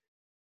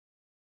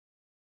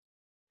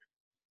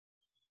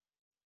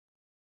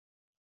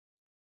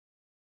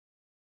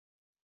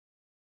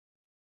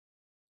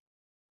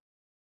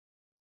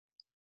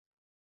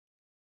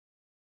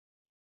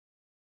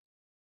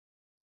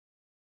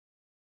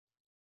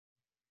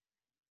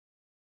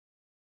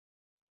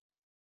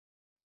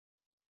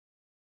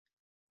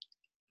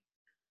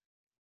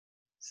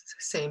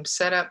 Same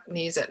setup,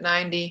 knees at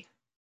 90.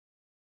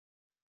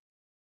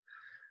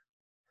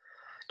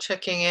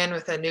 Checking in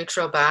with a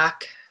neutral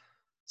back,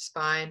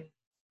 spine,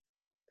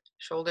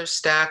 shoulders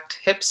stacked,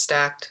 hips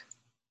stacked,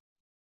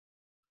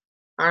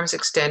 arms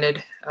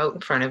extended out in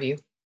front of you.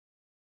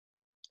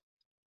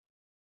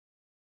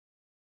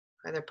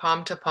 Either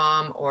palm to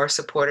palm or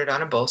supported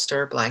on a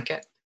bolster or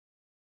blanket.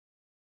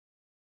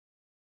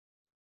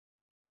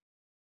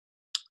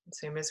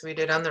 Same as we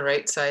did on the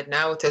right side.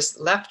 Now with this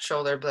left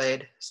shoulder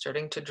blade,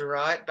 starting to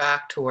draw it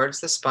back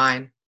towards the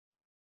spine.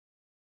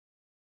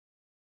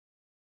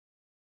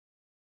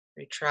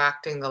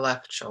 Retracting the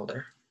left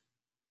shoulder.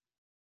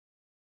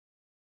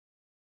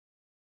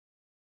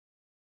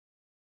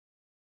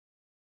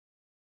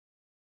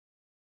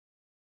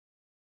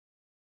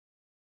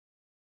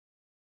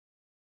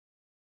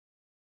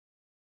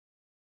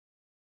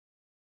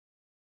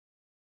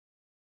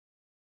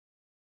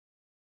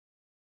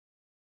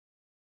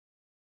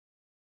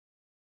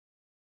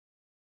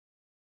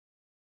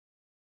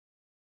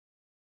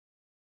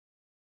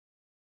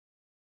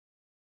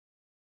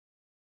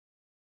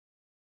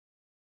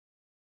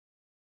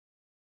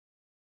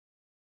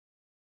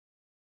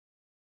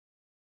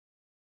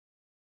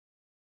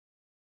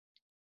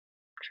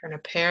 Trying to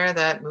pair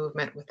that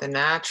movement with the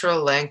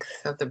natural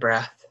length of the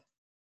breath.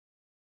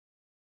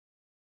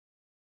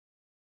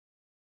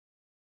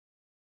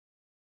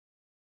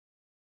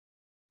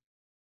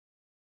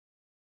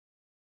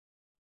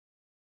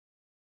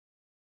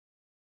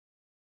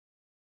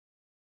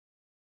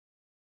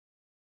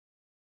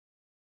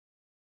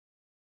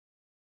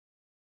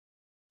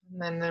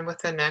 And then with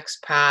the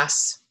next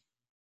pass,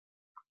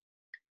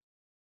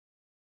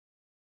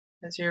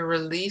 as you're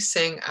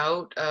releasing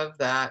out of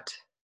that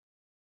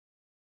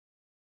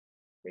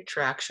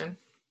protraction,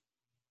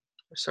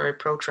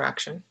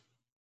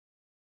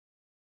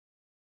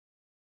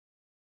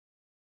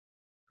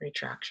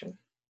 retraction.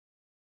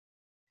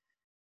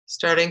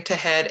 Starting to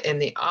head in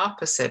the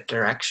opposite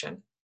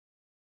direction.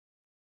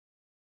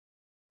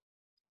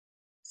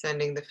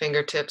 Sending the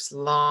fingertips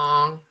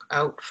long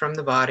out from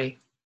the body.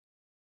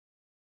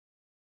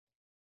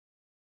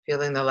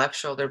 Feeling the left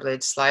shoulder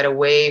blade slide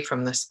away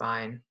from the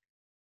spine.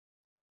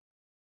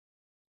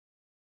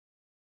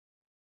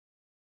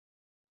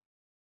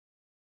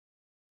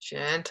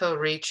 Gentle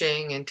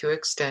reaching into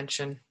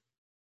extension.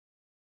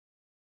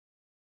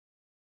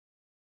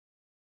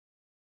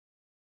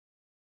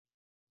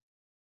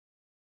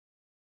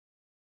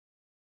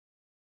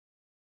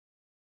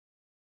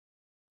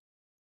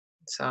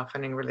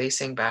 Softening,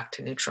 releasing back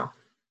to neutral.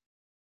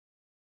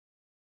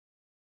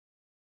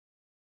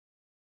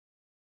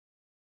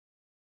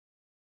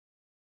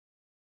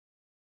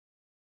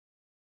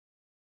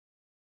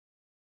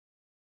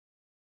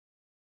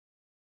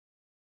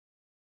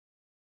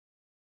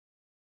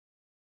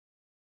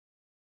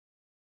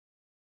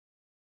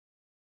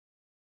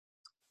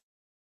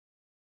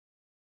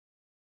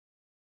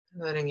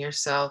 Letting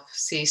yourself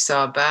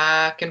seesaw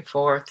back and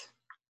forth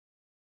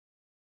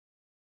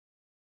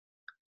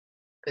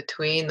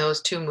between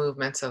those two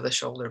movements of the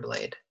shoulder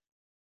blade.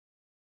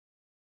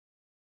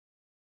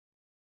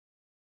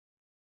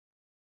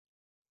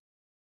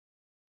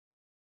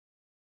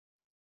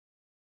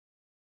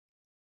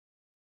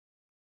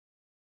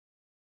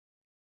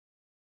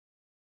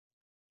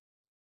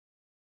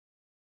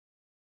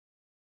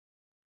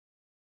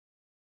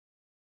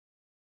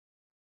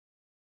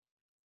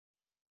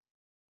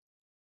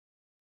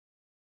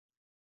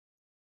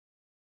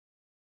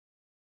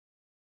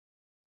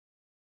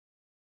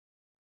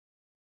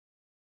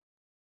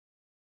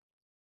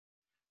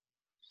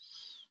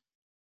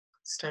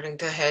 Starting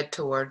to head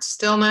towards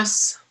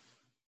stillness.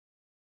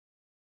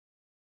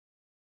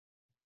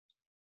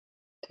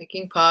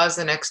 Taking pause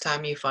the next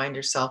time you find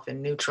yourself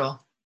in neutral.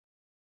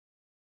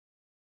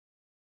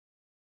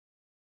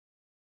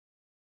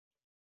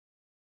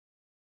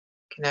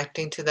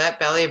 Connecting to that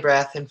belly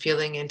breath and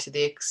feeling into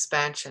the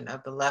expansion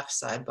of the left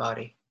side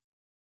body.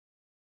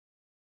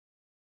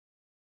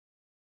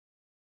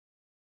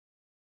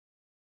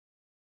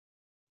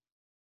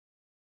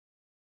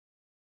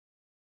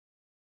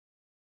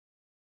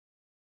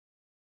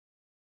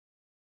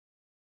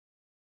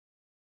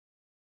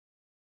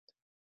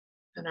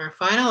 And our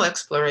final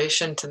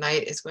exploration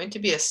tonight is going to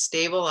be a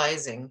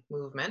stabilizing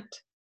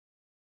movement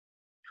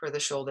for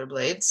the shoulder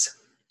blades.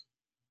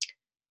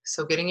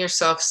 So getting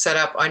yourself set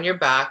up on your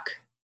back.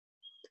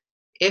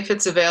 If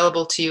it's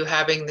available to you,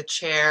 having the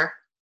chair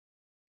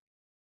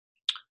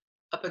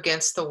up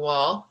against the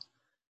wall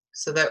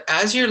so that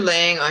as you're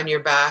laying on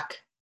your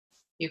back,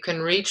 you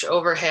can reach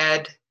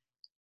overhead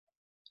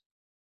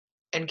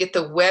and get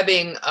the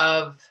webbing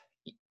of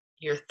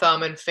your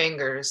thumb and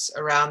fingers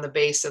around the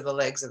base of the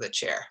legs of the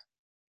chair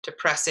to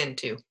press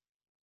into.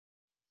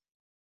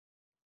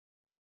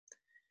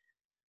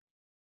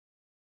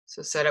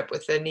 So set up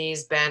with the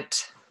knees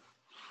bent,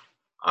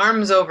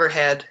 arms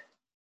overhead,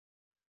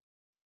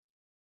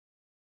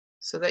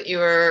 so that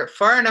you are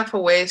far enough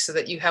away so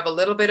that you have a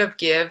little bit of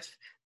give,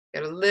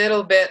 get a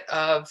little bit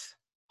of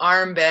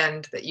arm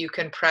bend that you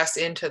can press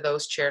into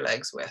those chair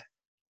legs with.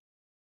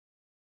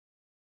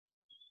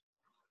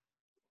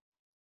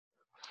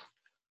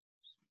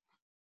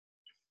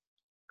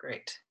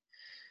 Great.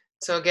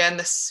 So again,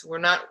 we're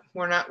not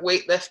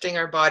weightlifting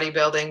or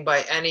bodybuilding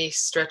by any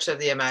stretch of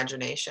the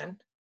imagination.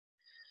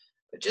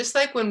 But just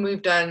like when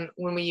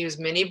we use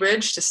mini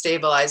bridge to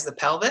stabilize the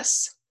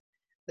pelvis,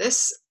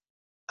 this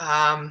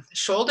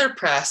shoulder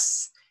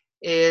press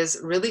is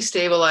really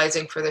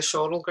stabilizing for the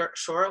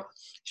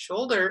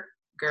shoulder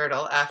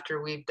girdle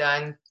after we've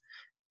done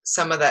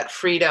some of that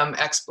freedom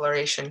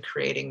exploration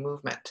creating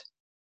movement.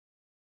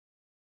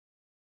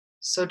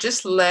 So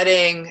just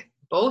letting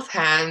both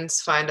hands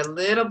find a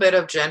little bit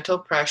of gentle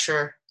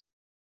pressure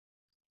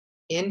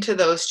into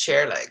those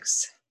chair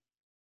legs.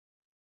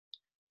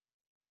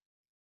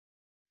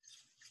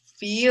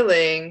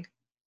 Feeling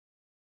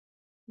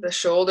the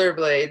shoulder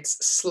blades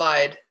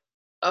slide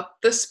up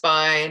the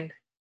spine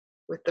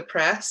with the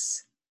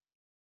press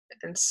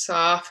and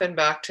soften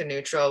back to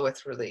neutral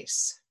with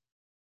release.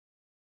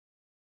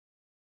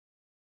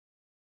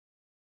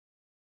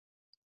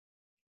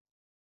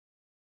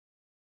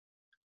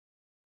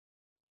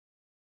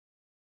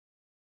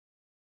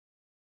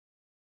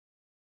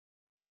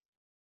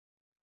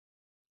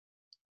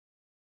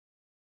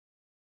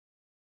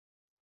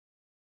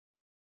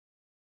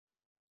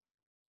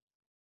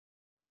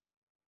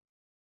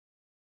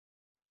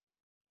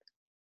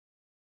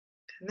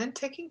 And then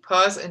taking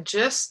pause and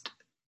just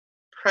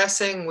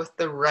pressing with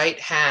the right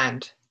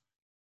hand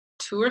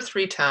 2 or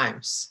 3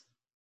 times.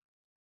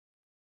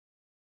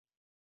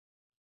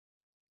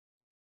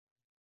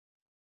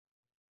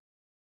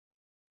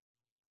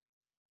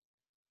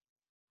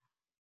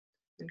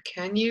 And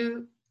can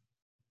you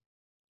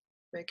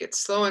make it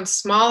slow and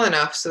small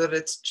enough so that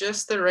it's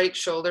just the right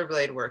shoulder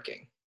blade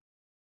working?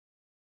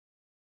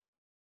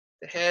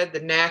 The head, the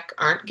neck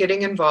aren't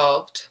getting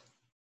involved.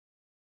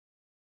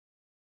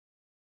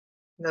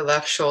 The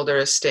left shoulder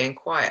is staying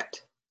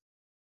quiet.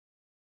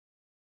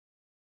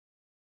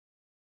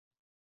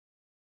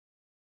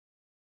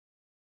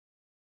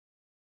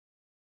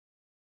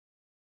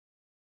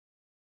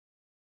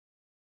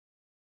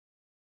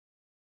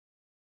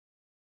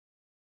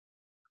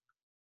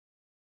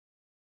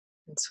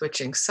 And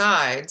switching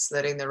sides,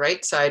 letting the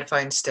right side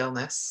find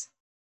stillness,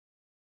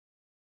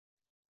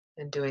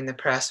 and doing the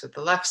press with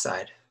the left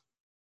side.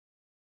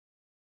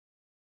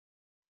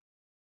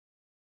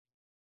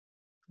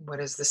 What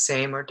is the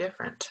same or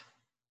different?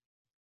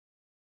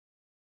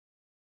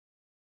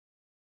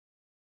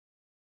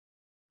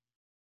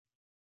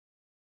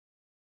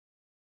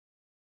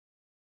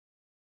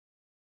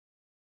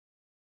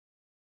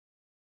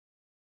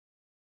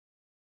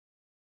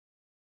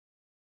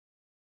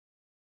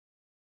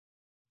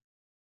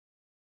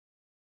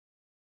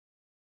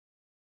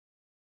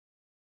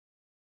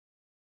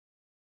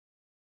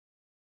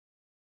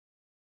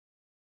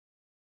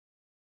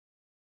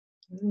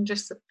 And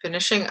just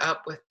finishing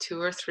up with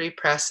 2 or 3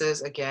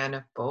 presses again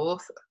of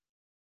both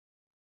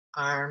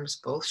arms,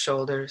 both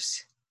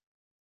shoulders,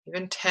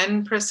 even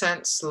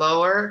 10%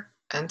 slower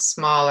and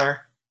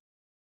smaller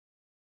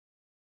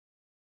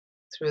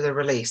through the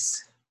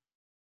release.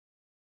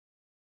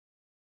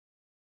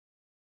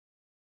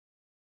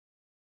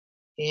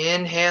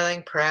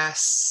 Inhaling,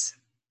 press.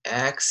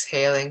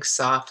 Exhaling,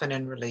 soften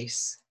and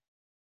release.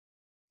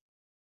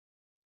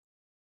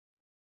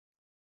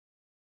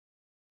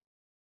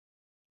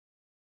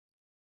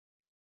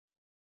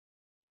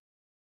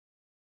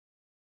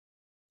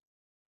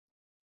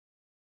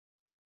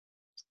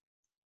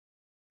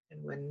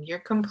 And when you're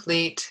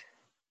complete,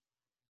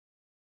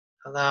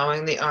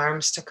 allowing the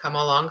arms to come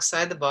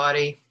alongside the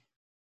body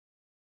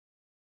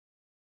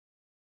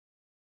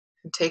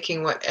and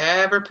taking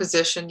whatever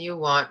position you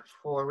want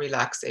for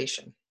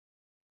relaxation.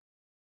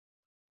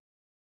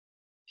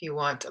 If you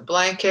want a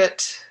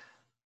blanket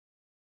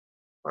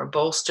or a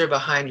bolster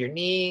behind your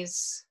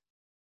knees,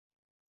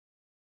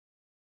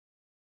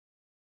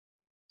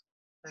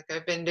 like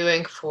I've been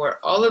doing for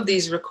all of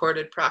these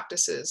recorded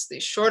practices,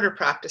 these shorter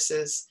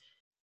practices,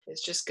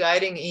 is just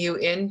guiding you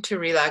into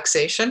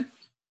relaxation,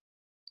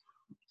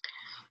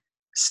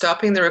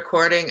 stopping the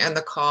recording and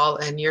the call,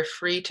 and you're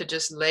free to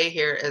just lay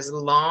here as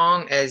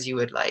long as you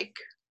would like.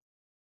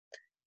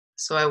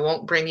 So I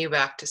won't bring you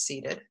back to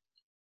seated.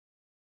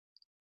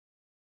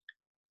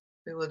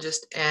 We will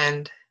just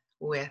end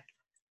with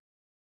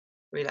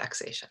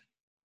relaxation.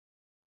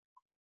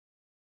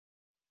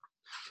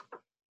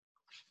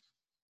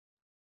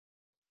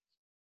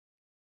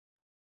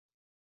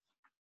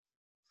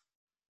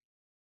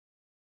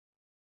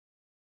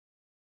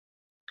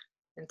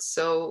 And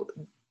so,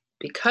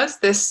 because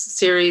this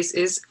series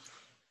is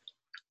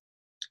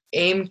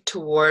aimed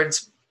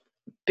towards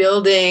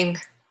building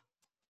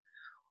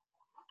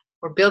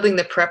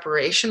the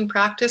preparation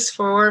practice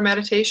for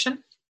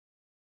meditation,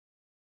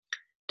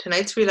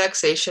 tonight's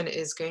relaxation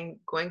is going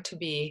to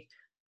be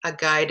a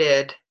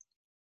guided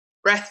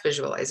breath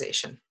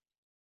visualization.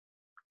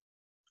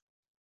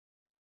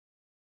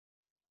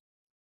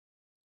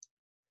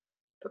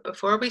 But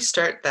before we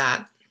start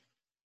that,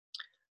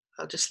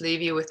 I'll just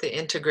leave you with the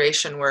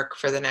integration work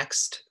for the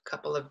next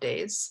couple of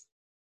days.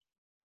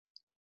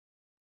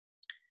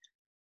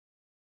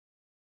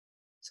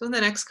 So in the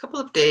next couple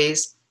of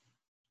days,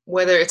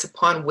 whether it's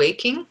upon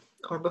waking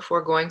or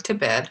before going to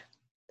bed,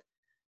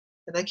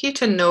 I'd like you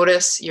to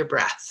notice your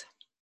breath.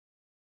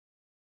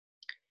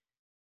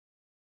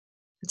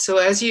 And so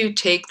as you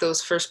take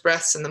those first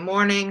breaths in the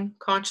morning,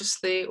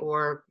 consciously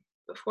or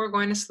before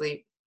going to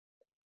sleep,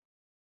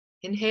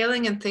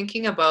 inhaling and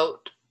thinking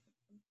about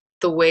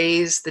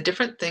the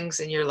different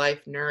things in your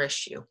life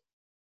nourish you.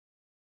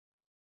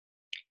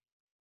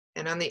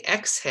 And on the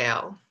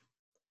exhale,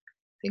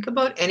 think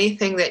about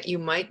anything that you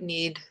might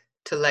need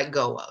to let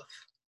go of.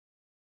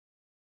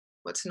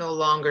 What's no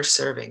longer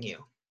serving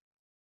you?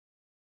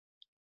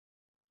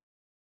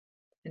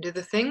 And do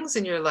the things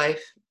in your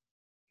life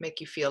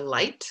make you feel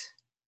light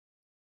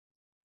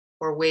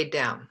or weighed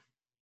down?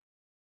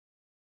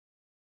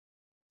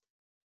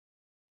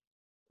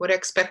 What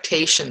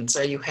expectations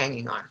are you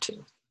hanging on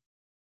to?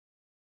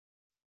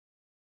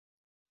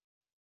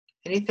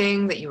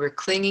 Anything that you were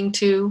clinging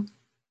to,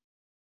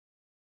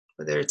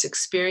 whether it's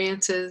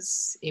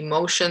experiences,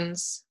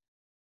 emotions,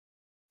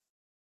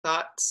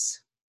 thoughts,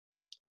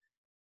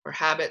 or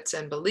habits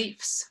and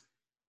beliefs.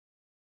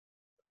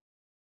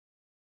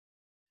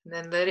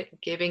 And then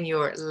giving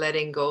your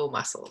letting go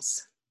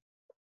muscles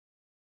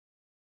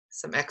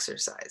some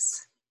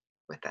exercise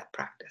with that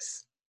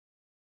practice.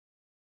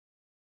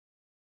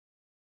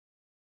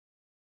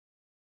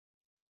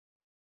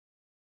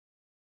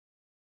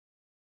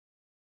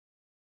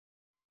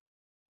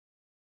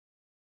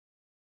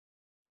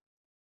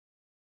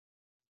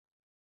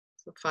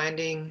 So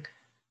finding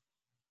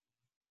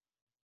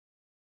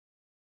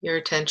your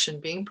attention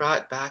being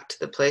brought back to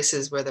the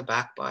places where the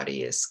back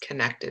body is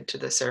connected to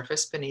the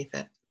surface beneath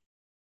it.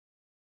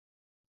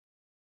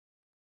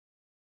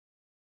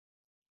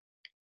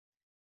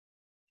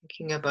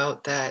 Thinking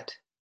about that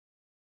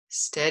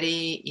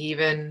steady,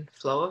 even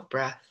flow of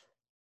breath,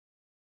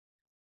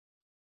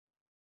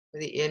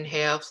 where the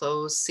inhale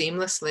flows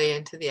seamlessly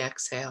into the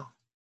exhale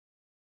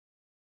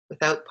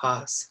without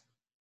pause.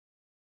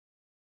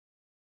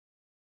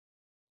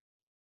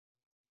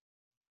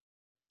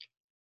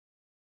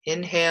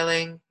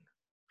 Inhaling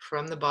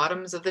from the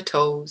bottoms of the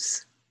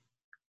toes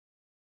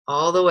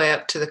all the way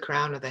up to the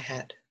crown of the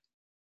head.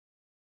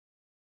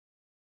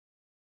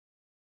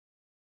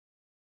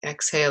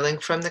 Exhaling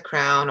from the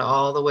crown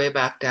all the way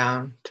back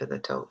down to the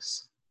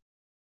toes.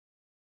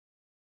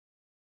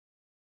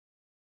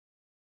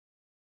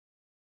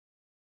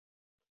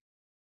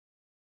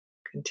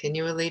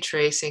 Continually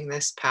tracing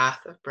this path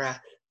of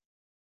breath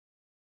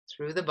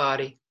through the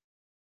body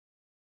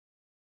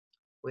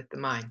with the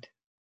mind.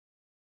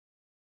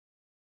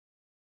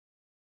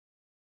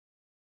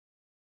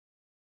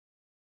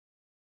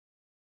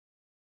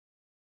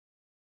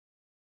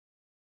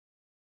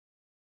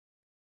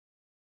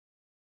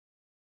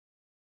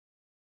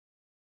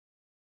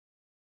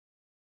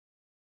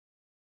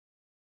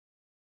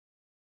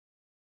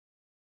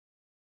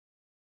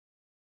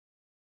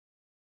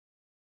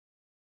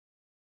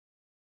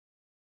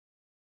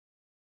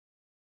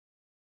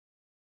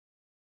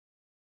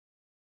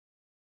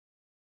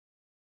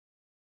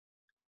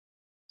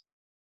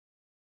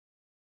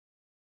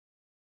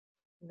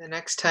 The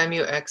next time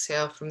you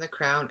exhale from the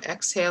crown,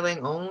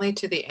 exhaling only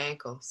to the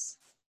ankles.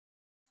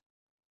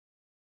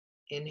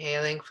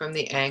 Inhaling from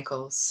the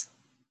ankles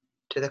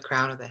to the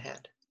crown of the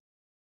head.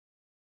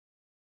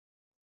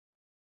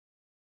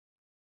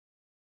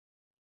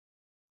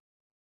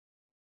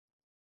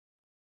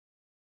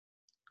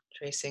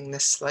 Tracing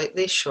this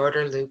slightly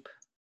shorter loop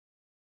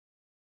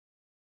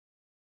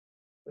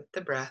with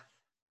the breath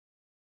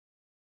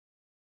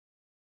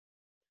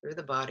through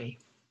the body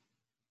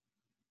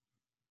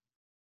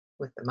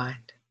with the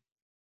mind.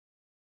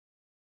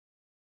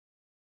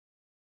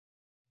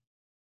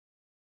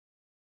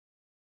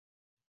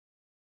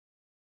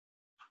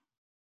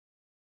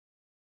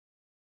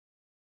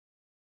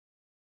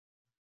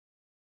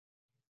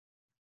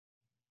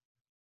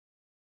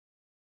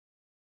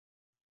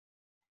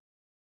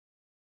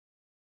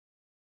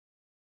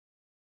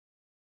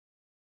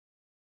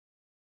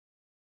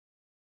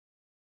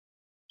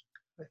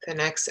 With the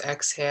next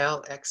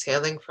exhale,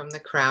 exhaling from the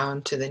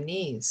crown to the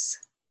knees.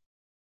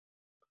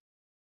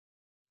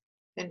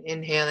 And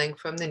inhaling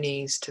from the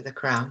knees to the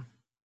crown.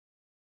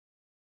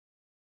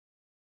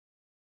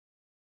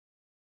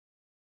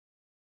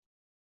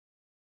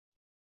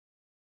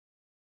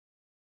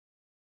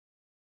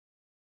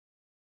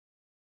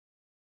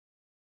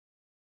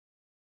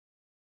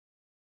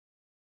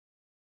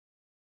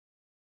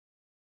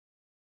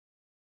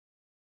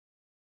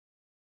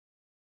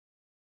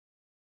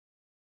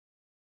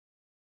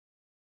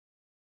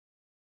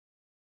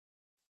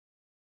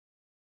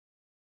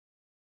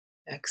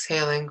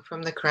 Exhaling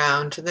from the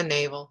crown to the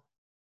navel.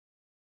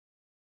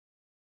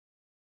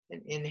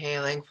 And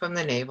inhaling from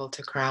the navel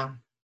to crown.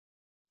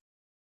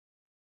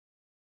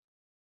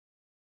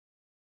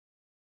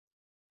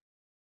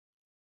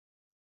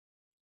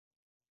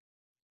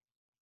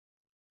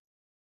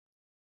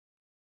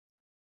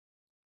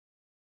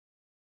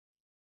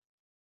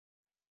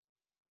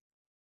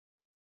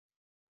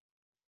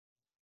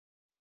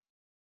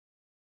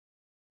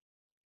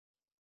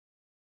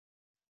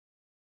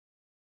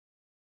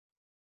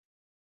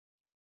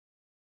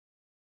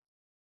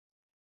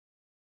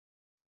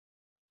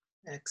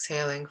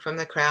 Exhaling from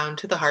the crown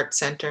to the heart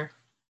center.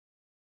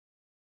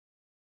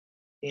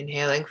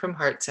 Inhaling from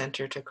heart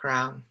center to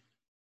crown.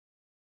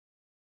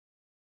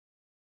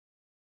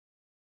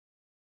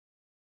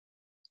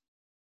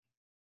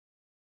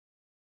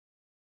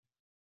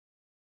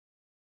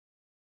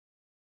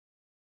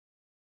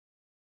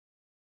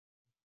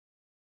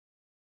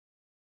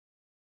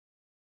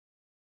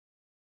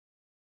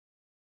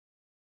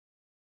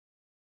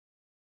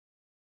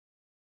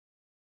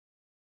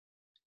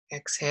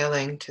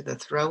 Exhaling to the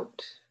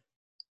throat.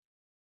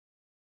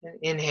 And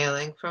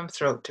inhaling from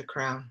throat to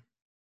crown.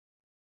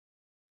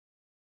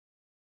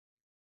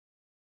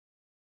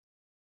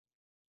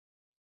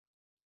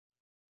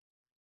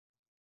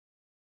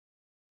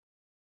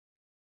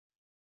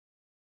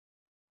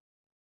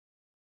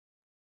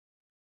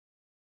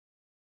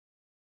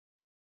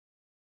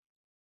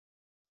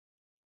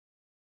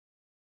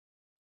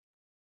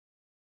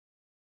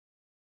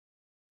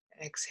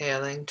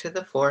 Exhaling to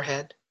the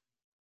forehead.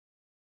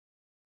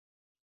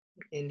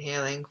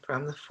 Inhaling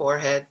from the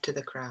forehead to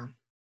the crown.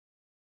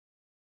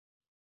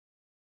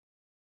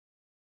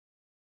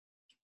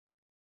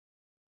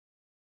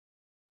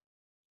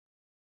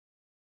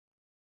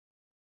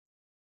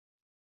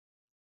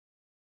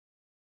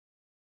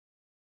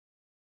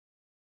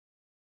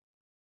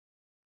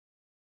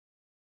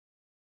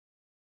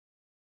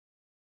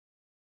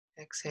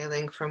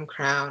 Exhaling from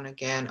crown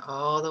again,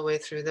 all the way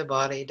through the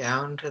body,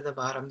 down to the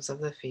bottoms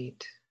of the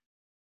feet.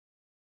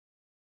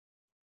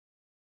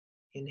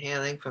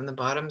 Inhaling from the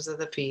bottoms of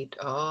the feet,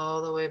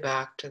 all the way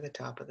back to the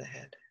top of the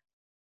head.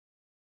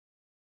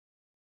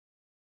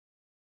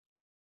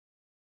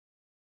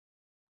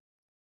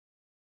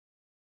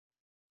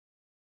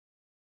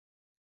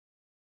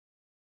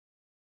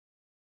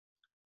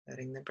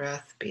 Letting the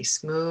breath be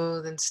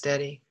smooth and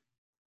steady,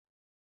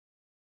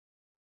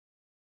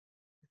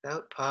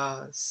 without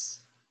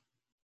pause,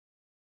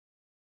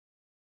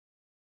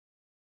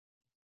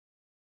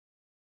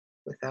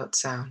 without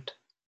sound.